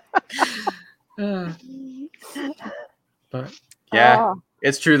 But yeah,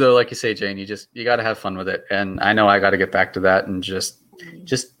 it's true though. Like you say, Jane, you got to have fun with it. And I know I got to get back to that and just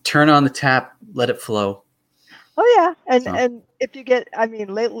turn on the tap, let it flow. Oh yeah. And if you get, I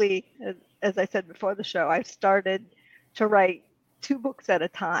mean, lately, as I said before the show, I've started to write 2 books at a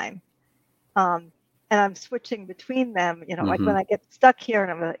time. And I'm switching between them, like when I get stuck here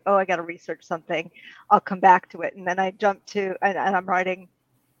and I'm like, oh, I got to research something, I'll come back to it. And then I jump to, and I'm writing,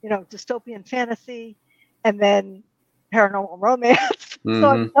 dystopian fantasy and then paranormal romance. So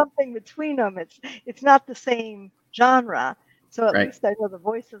I'm jumping between them. It's not the same genre. So at least I know the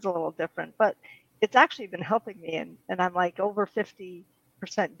voice is a little different, but it's actually been helping me. And I'm like over 50%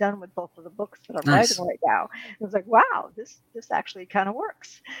 done with both of the books that I'm writing right now. It was like, wow, this actually kind of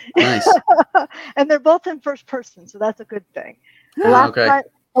works. Nice. And they're both in first person, so that's a good thing. The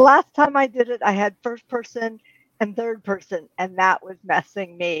last time I did it, I had first person and third person, and that was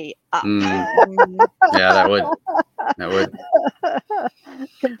messing me up. Yeah, that would.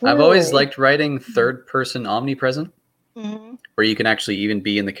 I've always liked writing third person omnipresent, where you can actually even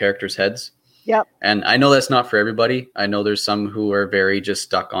be in the characters' heads. Yep. And I know that's not for everybody. I know there's some who are very just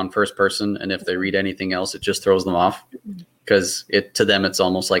stuck on first person, and if they read anything else, it just throws them off because to them it's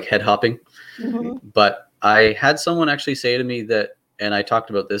almost like head hopping. But I had someone actually say to me that, and I talked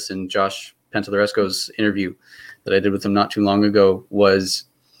about this in Josh Pantelleresco's interview that I did with him not too long ago, was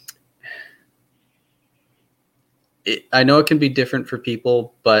I know it can be different for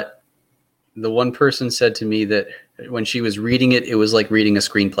people, but the one person said to me that when she was reading it, it was like reading a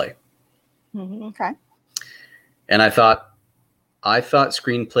screenplay. Okay. And I thought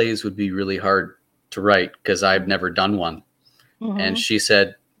screenplays would be really hard to write because I've never done one. And she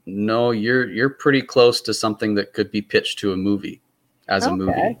said, no, you're pretty close to something that could be pitched to a movie as a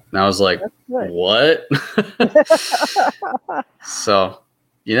movie. And I was like, what? So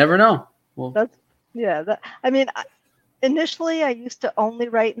you never know. Well, initially I used to only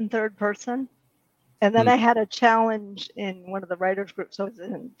write in third person. And then I had a challenge in one of the writers groups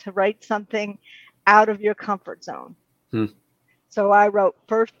to write something out of your comfort zone. So I wrote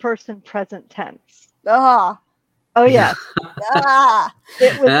first person present tense. Oh yeah.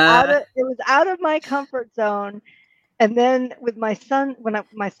 It was out of my comfort zone. And then with my son,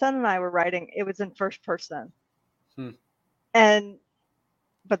 my son and I were writing, it was in first person.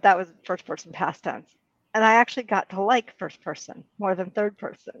 But that was first person past tense. And I actually got to like first person more than third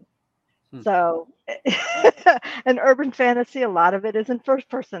person. So, and urban fantasy, a lot of it is in first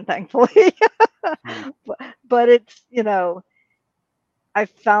person, thankfully. But it's, I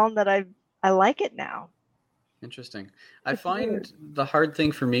found that I like it now. Interesting. I find the hard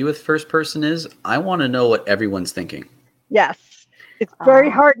thing for me with first person is I want to know what everyone's thinking. Yes. It's very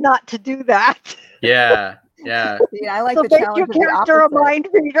hard not to do that. Yeah. See, I like so the make challenge your character a mind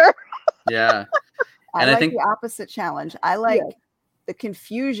reader. Yeah. And I think the opposite challenge. I like the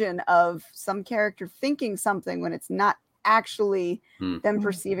confusion of some character thinking something when it's not actually them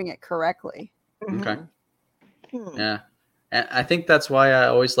perceiving it correctly. Okay. Yeah. And I think that's why I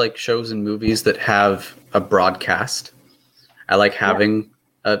always like shows and movies that have a broadcast. I like having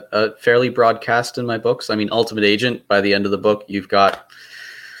a fairly broadcast in my books. I mean, Ultimate Agent, by the end of the book, you've got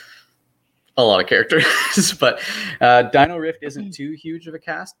a lot of characters, but Dino Rift isn't too huge of a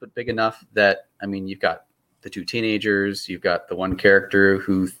cast, but big enough that, I mean, you've got the 2 teenagers, you've got the one character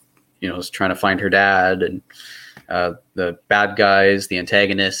who, is trying to find her dad, and the bad guys, the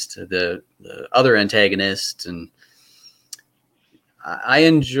antagonist, the other antagonist. And I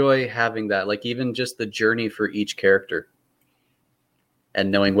enjoy having that, like even just the journey for each character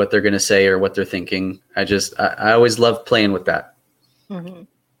and knowing what they're going to say or what they're thinking. I always love playing with that.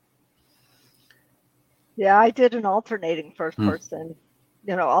 Yeah, I did an alternating first person,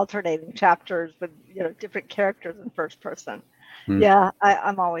 alternating chapters with, different characters in first person. Yeah,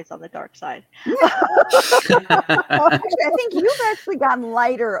 I'm always on the dark side. Actually, I think you've actually gotten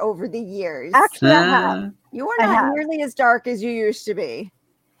lighter over the years. Actually, I have. You are not nearly as dark as you used to be.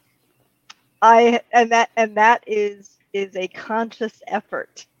 And that is a conscious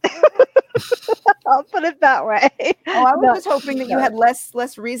effort. I'll put it that way. Oh, I was just hoping that you had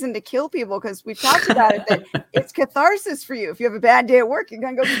less reason to kill people, because we've talked about it, that it's catharsis for you. If you have a bad day at work, you're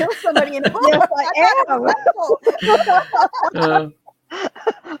gonna go kill somebody in a bar. Yes, I am.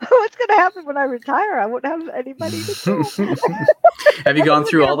 What's gonna happen when I retire? I won't have anybody to kill. Have you gone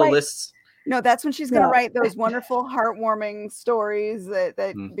through all the lists? No, that's when she's gonna write those wonderful, heartwarming stories that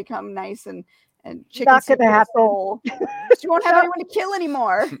become nice and chicken not gonna happen. She won't have anyone to kill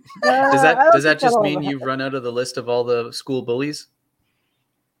anymore. Does that just mean you've run out of the list of all the school bullies?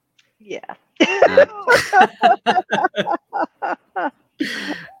 Yeah. I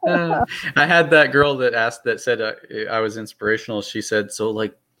had that girl that said I was inspirational. She said, so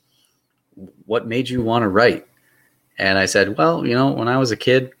like, what made you want to write? And I said, well, when I was a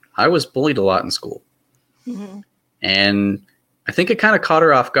kid, I was bullied a lot in school. And I think it kind of caught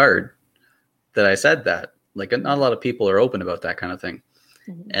her off guard that I said that. Like not a lot of people are open about that kind of thing.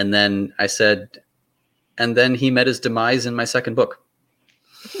 Mhm. And then I said, and then he met his demise in my second book.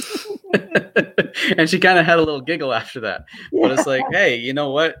 And she kind of had a little giggle after that. But it's like, hey, you know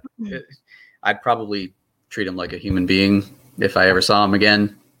what? I'd probably treat him like a human being if I ever saw him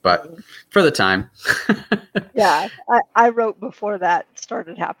again. But for the time. Yeah, I wrote before that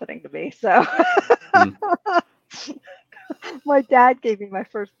started happening to me. So my dad gave me my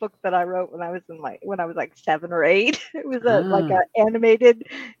first book that I wrote when I was like 7 or 8. It was like an animated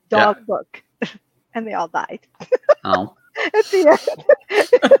dog book, and they all died. Oh. At the end,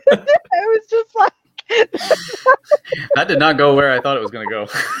 it was just like that did not go where I thought it was going to go.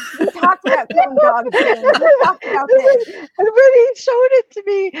 We talked about killing dogs. We talked about this. And when he showed it to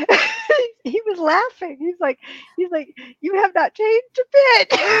me, he was laughing. He's like, you have not changed a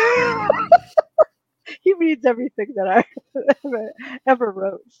bit. He reads everything that I ever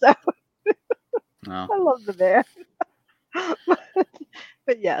wrote. So Oh. I love the man.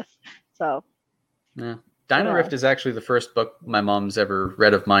 But yes, so. Yeah. Dino Rift is actually the first book my mom's ever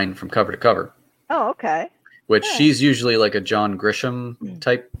read of mine from cover to cover. Oh, okay. Which she's usually like a John Grisham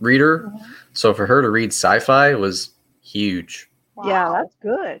type reader. So for her to read sci-fi was huge. Wow. Yeah, that's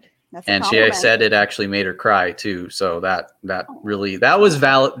good. And she said it actually made her cry too. So that was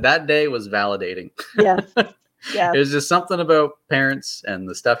valid. That day was validating. Yes. Yeah. It was just something about parents and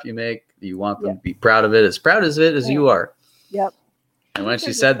the stuff you make. You want them to be proud of it as you are. Yep. And when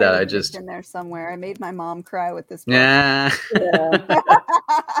she said that, I just in there somewhere. I made my mom cry with this book. Yeah.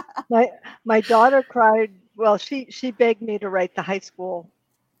 My daughter cried. Well, she begged me to write the high school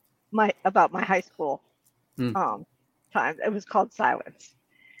about my high school time. It was called Silence.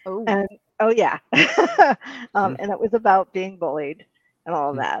 Oh. And and it was about being bullied and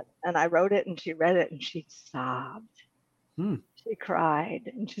all of that. And I wrote it, and she read it, and she sobbed. She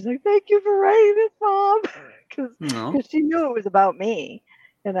cried, and she's like, "Thank you for writing this, Mom," because she knew it was about me.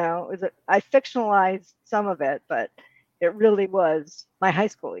 You know, I fictionalized some of it, but it really was my high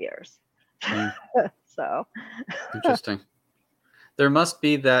school years. So interesting. There must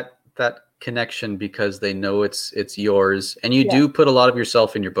be that connection because they know it's yours, and you do put a lot of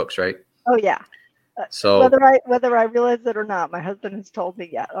yourself in your books, right? Oh yeah. So whether I realize it or not, my husband has told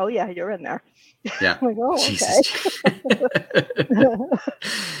me, oh yeah, you're in there. Yeah. I'm like, oh,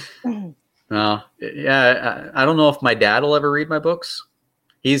 okay. Well, yeah, I don't know if my dad will ever read my books.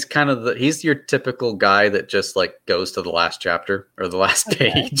 He's kind of he's your typical guy that just like goes to the last chapter or the last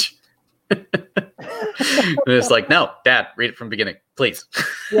page. And it's like, no, Dad, read it from the beginning, please.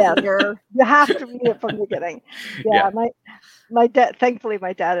 Yeah, you have to read it from the beginning. Yeah. My dad. Thankfully,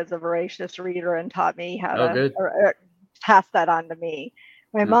 my dad is a voracious reader and taught me how to pass that on to me.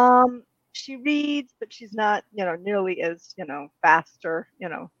 My mom, she reads, but she's not, nearly as faster,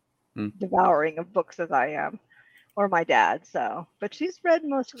 devouring of books as I am, or my dad. So, but she's read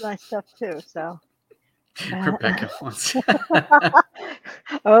most of my stuff too. So. Rebecca wants.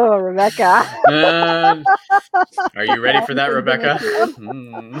 Oh, Rebecca. Are you ready for that, Rebecca?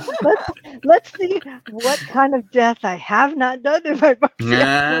 Let's see what kind of death I have not done in my book. For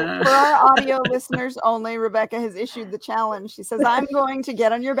our audio listeners only, Rebecca has issued the challenge. She says, I'm going to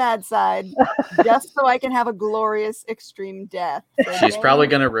get on your bad side just so I can have a glorious extreme death. So she's probably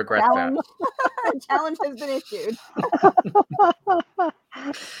going to regret that. Challenge has been issued.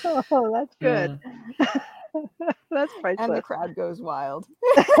 Oh, that's good. That's priceless. And the crowd goes wild.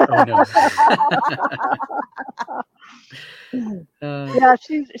 Oh, no. Yeah,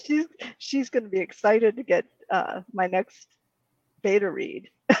 she's going to be excited to get my next beta read.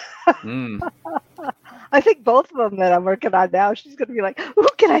 I think both of them that I'm working on now, she's going to be like, "Ooh,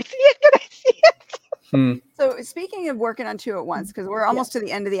 can I see it? Can I see it?" So speaking of working on two at once, because we're almost to the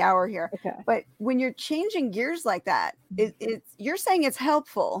end of the hour here, but when you're changing gears like that, you're saying it's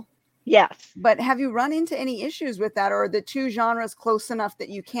helpful. Yes. But have you run into any issues with that, or are the two genres close enough that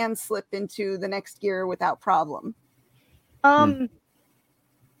you can slip into the next gear without problem? I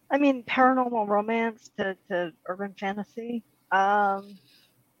mean, paranormal romance to urban fantasy. I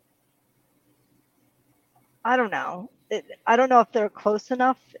don't know. I don't know if they're close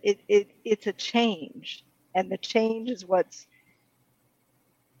enough. It's a change, and the change is what's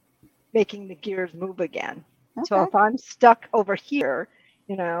making the gears move again. Okay. So if I'm stuck over here,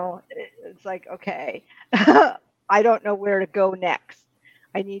 it's like, okay, I don't know where to go next.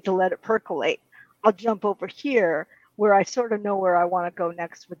 I need to let it percolate. I'll jump over here where I sort of know where I want to go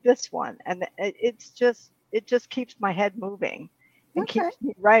next with this one. And it just keeps my head moving and keeps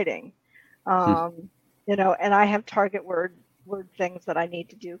me writing. And I have target word things that I need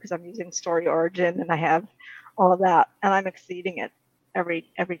to do because I'm using Story Origin and I have all of that, and I'm exceeding it every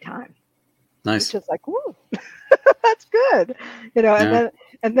time. Nice. which is like, ooh, that's good, you know. Yeah.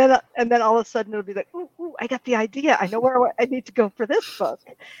 And then all of a sudden it'll be like, ooh, I got the idea. I know where I need to go for this book,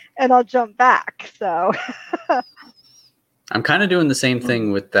 and I'll jump back. So I'm kind of doing the same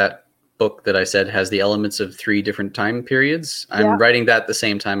thing with that book that I said has the elements of 3 different time periods. I'm Yeah. writing that at the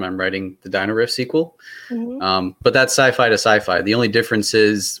same time I'm writing the Dino Riff sequel. mhm. But that's sci-fi to sci-fi. The only difference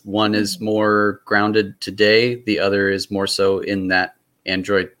is one is more grounded today. The other is more so in that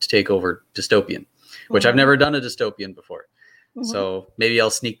android to take over dystopian, which I've Mhm. never done a dystopian before. Mhm. So maybe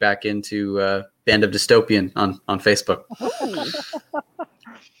I'll sneak back into Band of Dystopian on Facebook.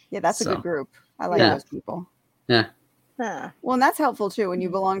 Yeah, that's a So, good group. I like yeah. those people. Yeah. Huh. Well, and that's helpful too when you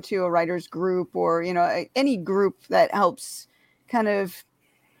belong to a writer's group or, any group that helps kind of,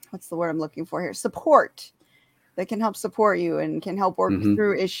 what's the word I'm looking for here? Support, that can help support you and can help work Mhm.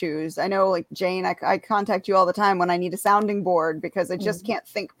 through issues. I know, like Jane, I contact you all the time when I need a sounding board because I just can't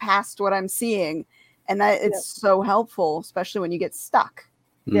think past what I'm seeing. And that it's so helpful, especially when you get stuck.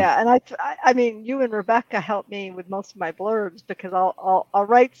 Yeah, and I mean, you and Rebecca help me with most of my blurbs because I'll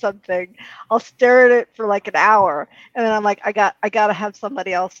write something, I'll stare at it for like an hour, and then I'm like, I got to have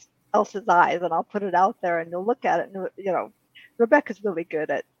somebody else's eyes, and I'll put it out there, and you'll look at it, and Rebecca's really good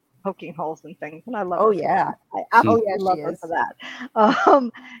at poking holes in things, and I love Oh, her. For yeah. that. I absolutely yeah, love she her is. for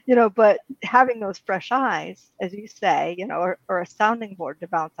that. But having those fresh eyes, as you say, or a sounding board to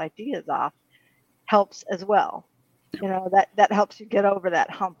bounce ideas off, helps as well. That helps you get over that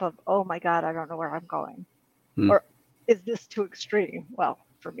hump of, oh my God, I don't know where I'm going. Or is this too extreme? Well,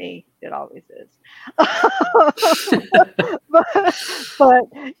 for me, it always is. but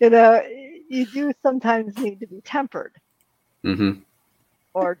you do sometimes need to be tempered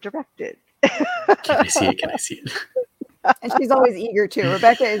or directed. Can I see it? Can I see it? And she's always eager to.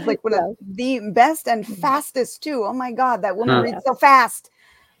 Rebecca is like one of the best and fastest too. Oh my God, that woman reads so fast.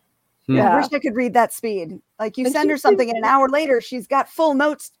 I wish I could read that speed. Like you And send her something and an hour later, she's got full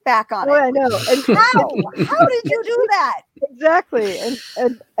notes back on it. I know. And How did you do that? Exactly.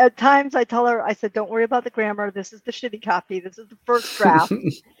 And at times I tell her, I said, don't worry about the grammar. This is the shitty copy. This is the first draft.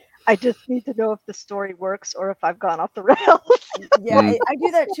 I just need to know if the story works or if I've gone off the rails. I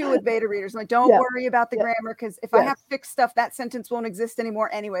do that too with beta readers. I'm like, don't worry about the grammar because if I have to fix stuff, that sentence won't exist anymore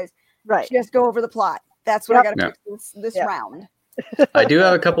anyways. Right. Just go over the plot. That's what I got to fix this round. I do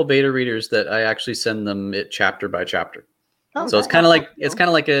have a couple beta readers that I actually send them it chapter by chapter. Oh, So it's kind of like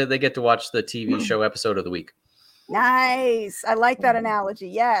they get to watch the TV show episode of the week. Nice. I like that analogy.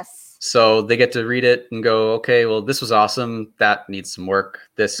 Yes. So they get to read it and go, okay, well, this was awesome. That needs some work.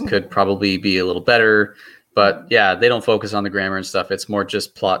 This could probably be a little better. But yeah, they don't focus on the grammar and stuff. It's more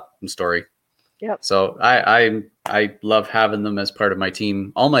just plot and story. Yep. So I love having them as part of my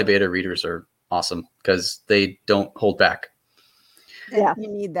team. All my beta readers are awesome because they don't hold back. Yeah, you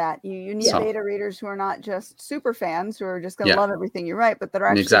need that. You need beta readers who are not just super fans who are just going to love everything you write, but that are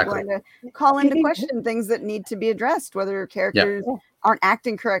actually going to call into question things that need to be addressed, whether characters aren't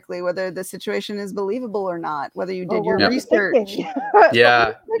acting correctly, whether the situation is believable or not, whether you did your research.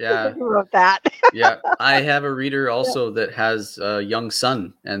 Yeah. You wrote that. Yeah. I have a reader also that has a young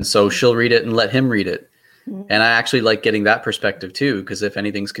son, and so she'll read it and let him read it. And I actually like getting that perspective too, because if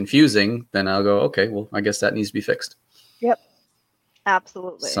anything's confusing, then I'll go, okay, well, I guess that needs to be fixed. Yep.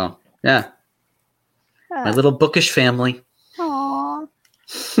 Absolutely. So, yeah. My little bookish family. Aww.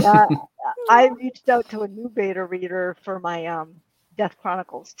 I reached out to a new beta reader for my Death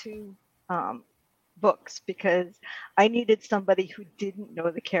Chronicles 2 books because I needed somebody who didn't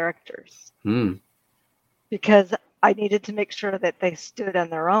know the characters. Because I needed to make sure that they stood on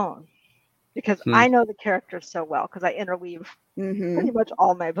their own. Because I know the characters so well because I interweave pretty much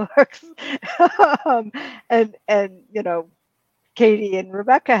all my books. and Katie and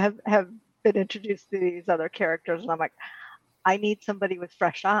Rebecca have been introduced to these other characters, and I'm like, I need somebody with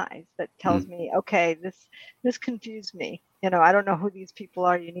fresh eyes that tells me, okay, this confused me. I don't know who these people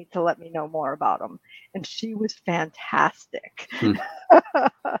are. You need to let me know more about them. And she was fantastic.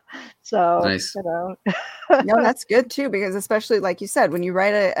 So, nice. No, that's good too, because especially like you said, when you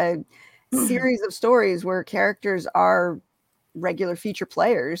write a series of stories where characters are regular feature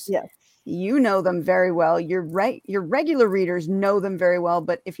players. Yes. You know them very well. Your regular readers know them very well.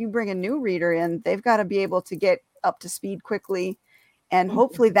 But if you bring a new reader in, they've got to be able to get up to speed quickly. And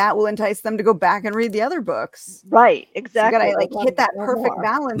hopefully that will entice them to go back and read the other books. Right. Exactly. So you got to hit that perfect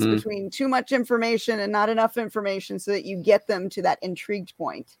balance between too much information and not enough information so that you get them to that intrigued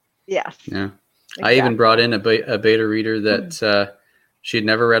point. Yes. Yeah. Exactly. I even brought in a beta reader that she had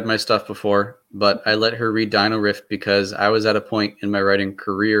never read my stuff before, but I let her read Dino Riff because I was at a point in my writing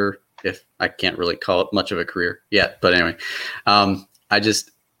career, if I can't really call it much of a career yet, but anyway,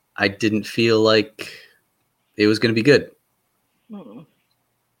 I didn't feel like it was going to be good. Mm.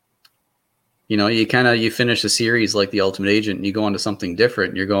 You know, you finish a series like The Ultimate Agent and you go on to something different.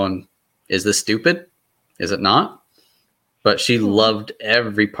 And you're going, is this stupid? Is it not? But she loved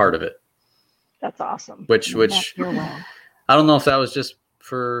every part of it. That's awesome. Which You're well. I don't know if that was just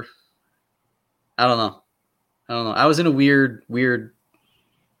for, I don't know. I was in a weird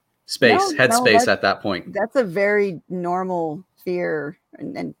space, headspace at that point. That's a very normal fear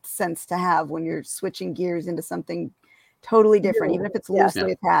and sense to have when you're switching gears into something totally different, even if it's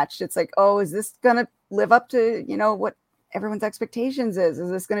loosely attached. It's like, oh, is this gonna live up to, you know, what everyone's expectations is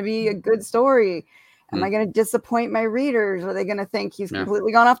this going to be a good story? Am I going to disappoint my readers? Are they going to think he's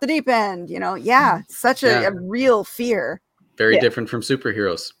completely gone off the deep end? You know, such a real fear. Very different from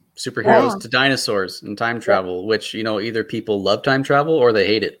superheroes to dinosaurs and time travel, which, you know, either people love time travel or they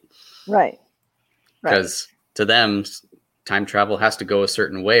hate it. Right. Because to them, time travel has to go a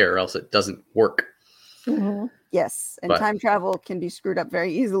certain way or else it doesn't work. Mm-hmm. Yes. And time travel can be screwed up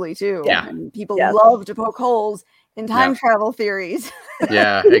very easily too. Yeah. And people love to poke holes in time travel theories.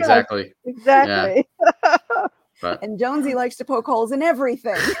 Yeah, exactly. Exactly. Yeah. But. And Jonesy likes to poke holes in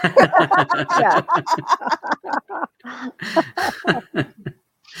everything.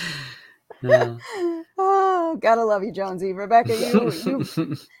 Oh, gotta love you, Jonesy. Rebecca,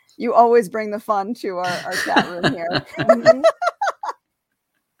 you always bring the fun to our chat room here.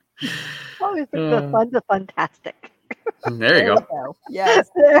 Always bring the fun to fantastic. There you go. Yes.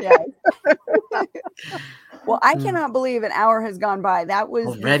 Well, I cannot believe an hour has gone by. That was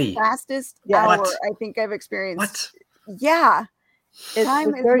already the fastest hour I think I've experienced. What? Yeah.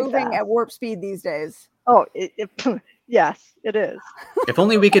 Time is moving at warp speed these days. Oh, yes, it is. If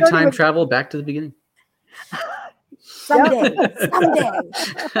only we could time travel back to the beginning. Someday. At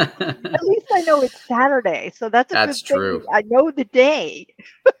least I know it's Saturday, so that's good true. Thing. I know the day.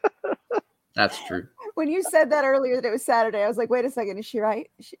 That's true. When you said that earlier that it was Saturday, I was like, wait a second, is she right?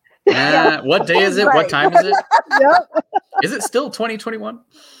 What day is it? Right. What time is it? Yep. Is it still 2021? I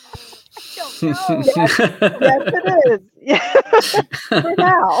don't know. Yes, it is. Yeah. For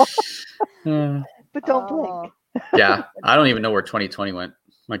now. But don't blink. Yeah, I don't even know where 2020 went.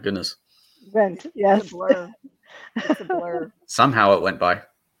 My goodness. Went, yes. It's a blur. It's a blur. Somehow it went by.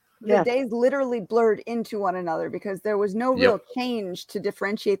 The days literally blurred into one another because there was no real change to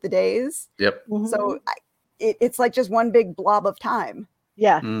differentiate the days. Yep. Mm-hmm. So it's like just one big blob of time.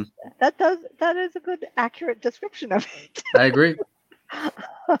 Yeah, that is a good, accurate description of it. I agree.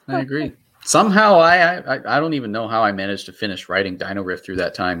 Somehow I don't even know how I managed to finish writing Dino Riff through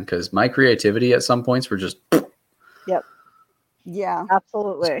that time because my creativity at some points were just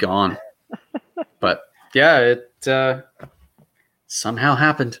absolutely gone. But it somehow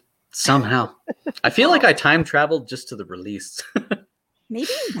happened. Somehow. I feel like I time traveled just to the release. Maybe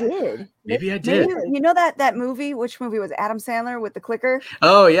you did. Maybe I did. You know that movie? Which movie was it? Adam Sandler with the clicker?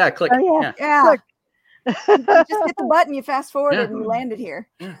 Oh yeah, click. Oh, yeah. You just hit the button, you fast forwarded, and you landed here.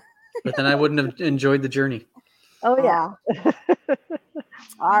 Yeah. But then I wouldn't have enjoyed the journey. Oh yeah.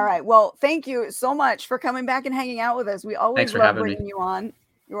 All right. Well, thank you so much for coming back and hanging out with us. We always love bringing you on.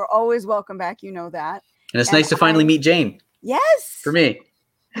 You are always welcome back. You know that. And it's nice to finally meet Jane. Yes. For me.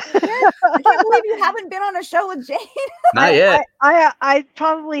 Yes. I can't believe you haven't been on a show with Jane. Not yet. I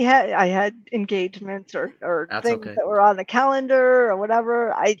probably had engagements or things that were on the calendar or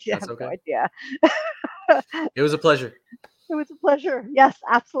whatever. I have no idea. It was a pleasure. It was a pleasure. Yes,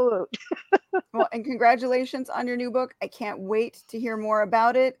 absolute. Well, and congratulations on your new book. I can't wait to hear more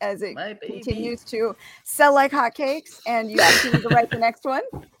about it as it continues to sell like hotcakes and you continue to write the next one.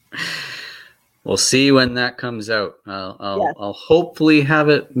 We'll see when that comes out. I'll hopefully have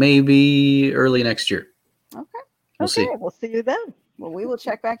it maybe early next year. Okay. We'll see you then. Well, we will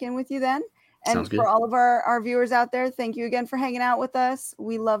check back in with you then. And Sounds good. For all of our viewers out there, thank you again for hanging out with us.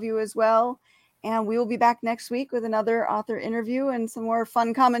 We love you as well. And we will be back next week with another author interview and some more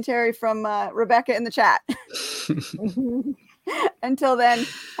fun commentary from Rebecca in the chat. Until then,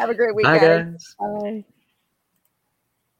 have a great week, guys. Bye.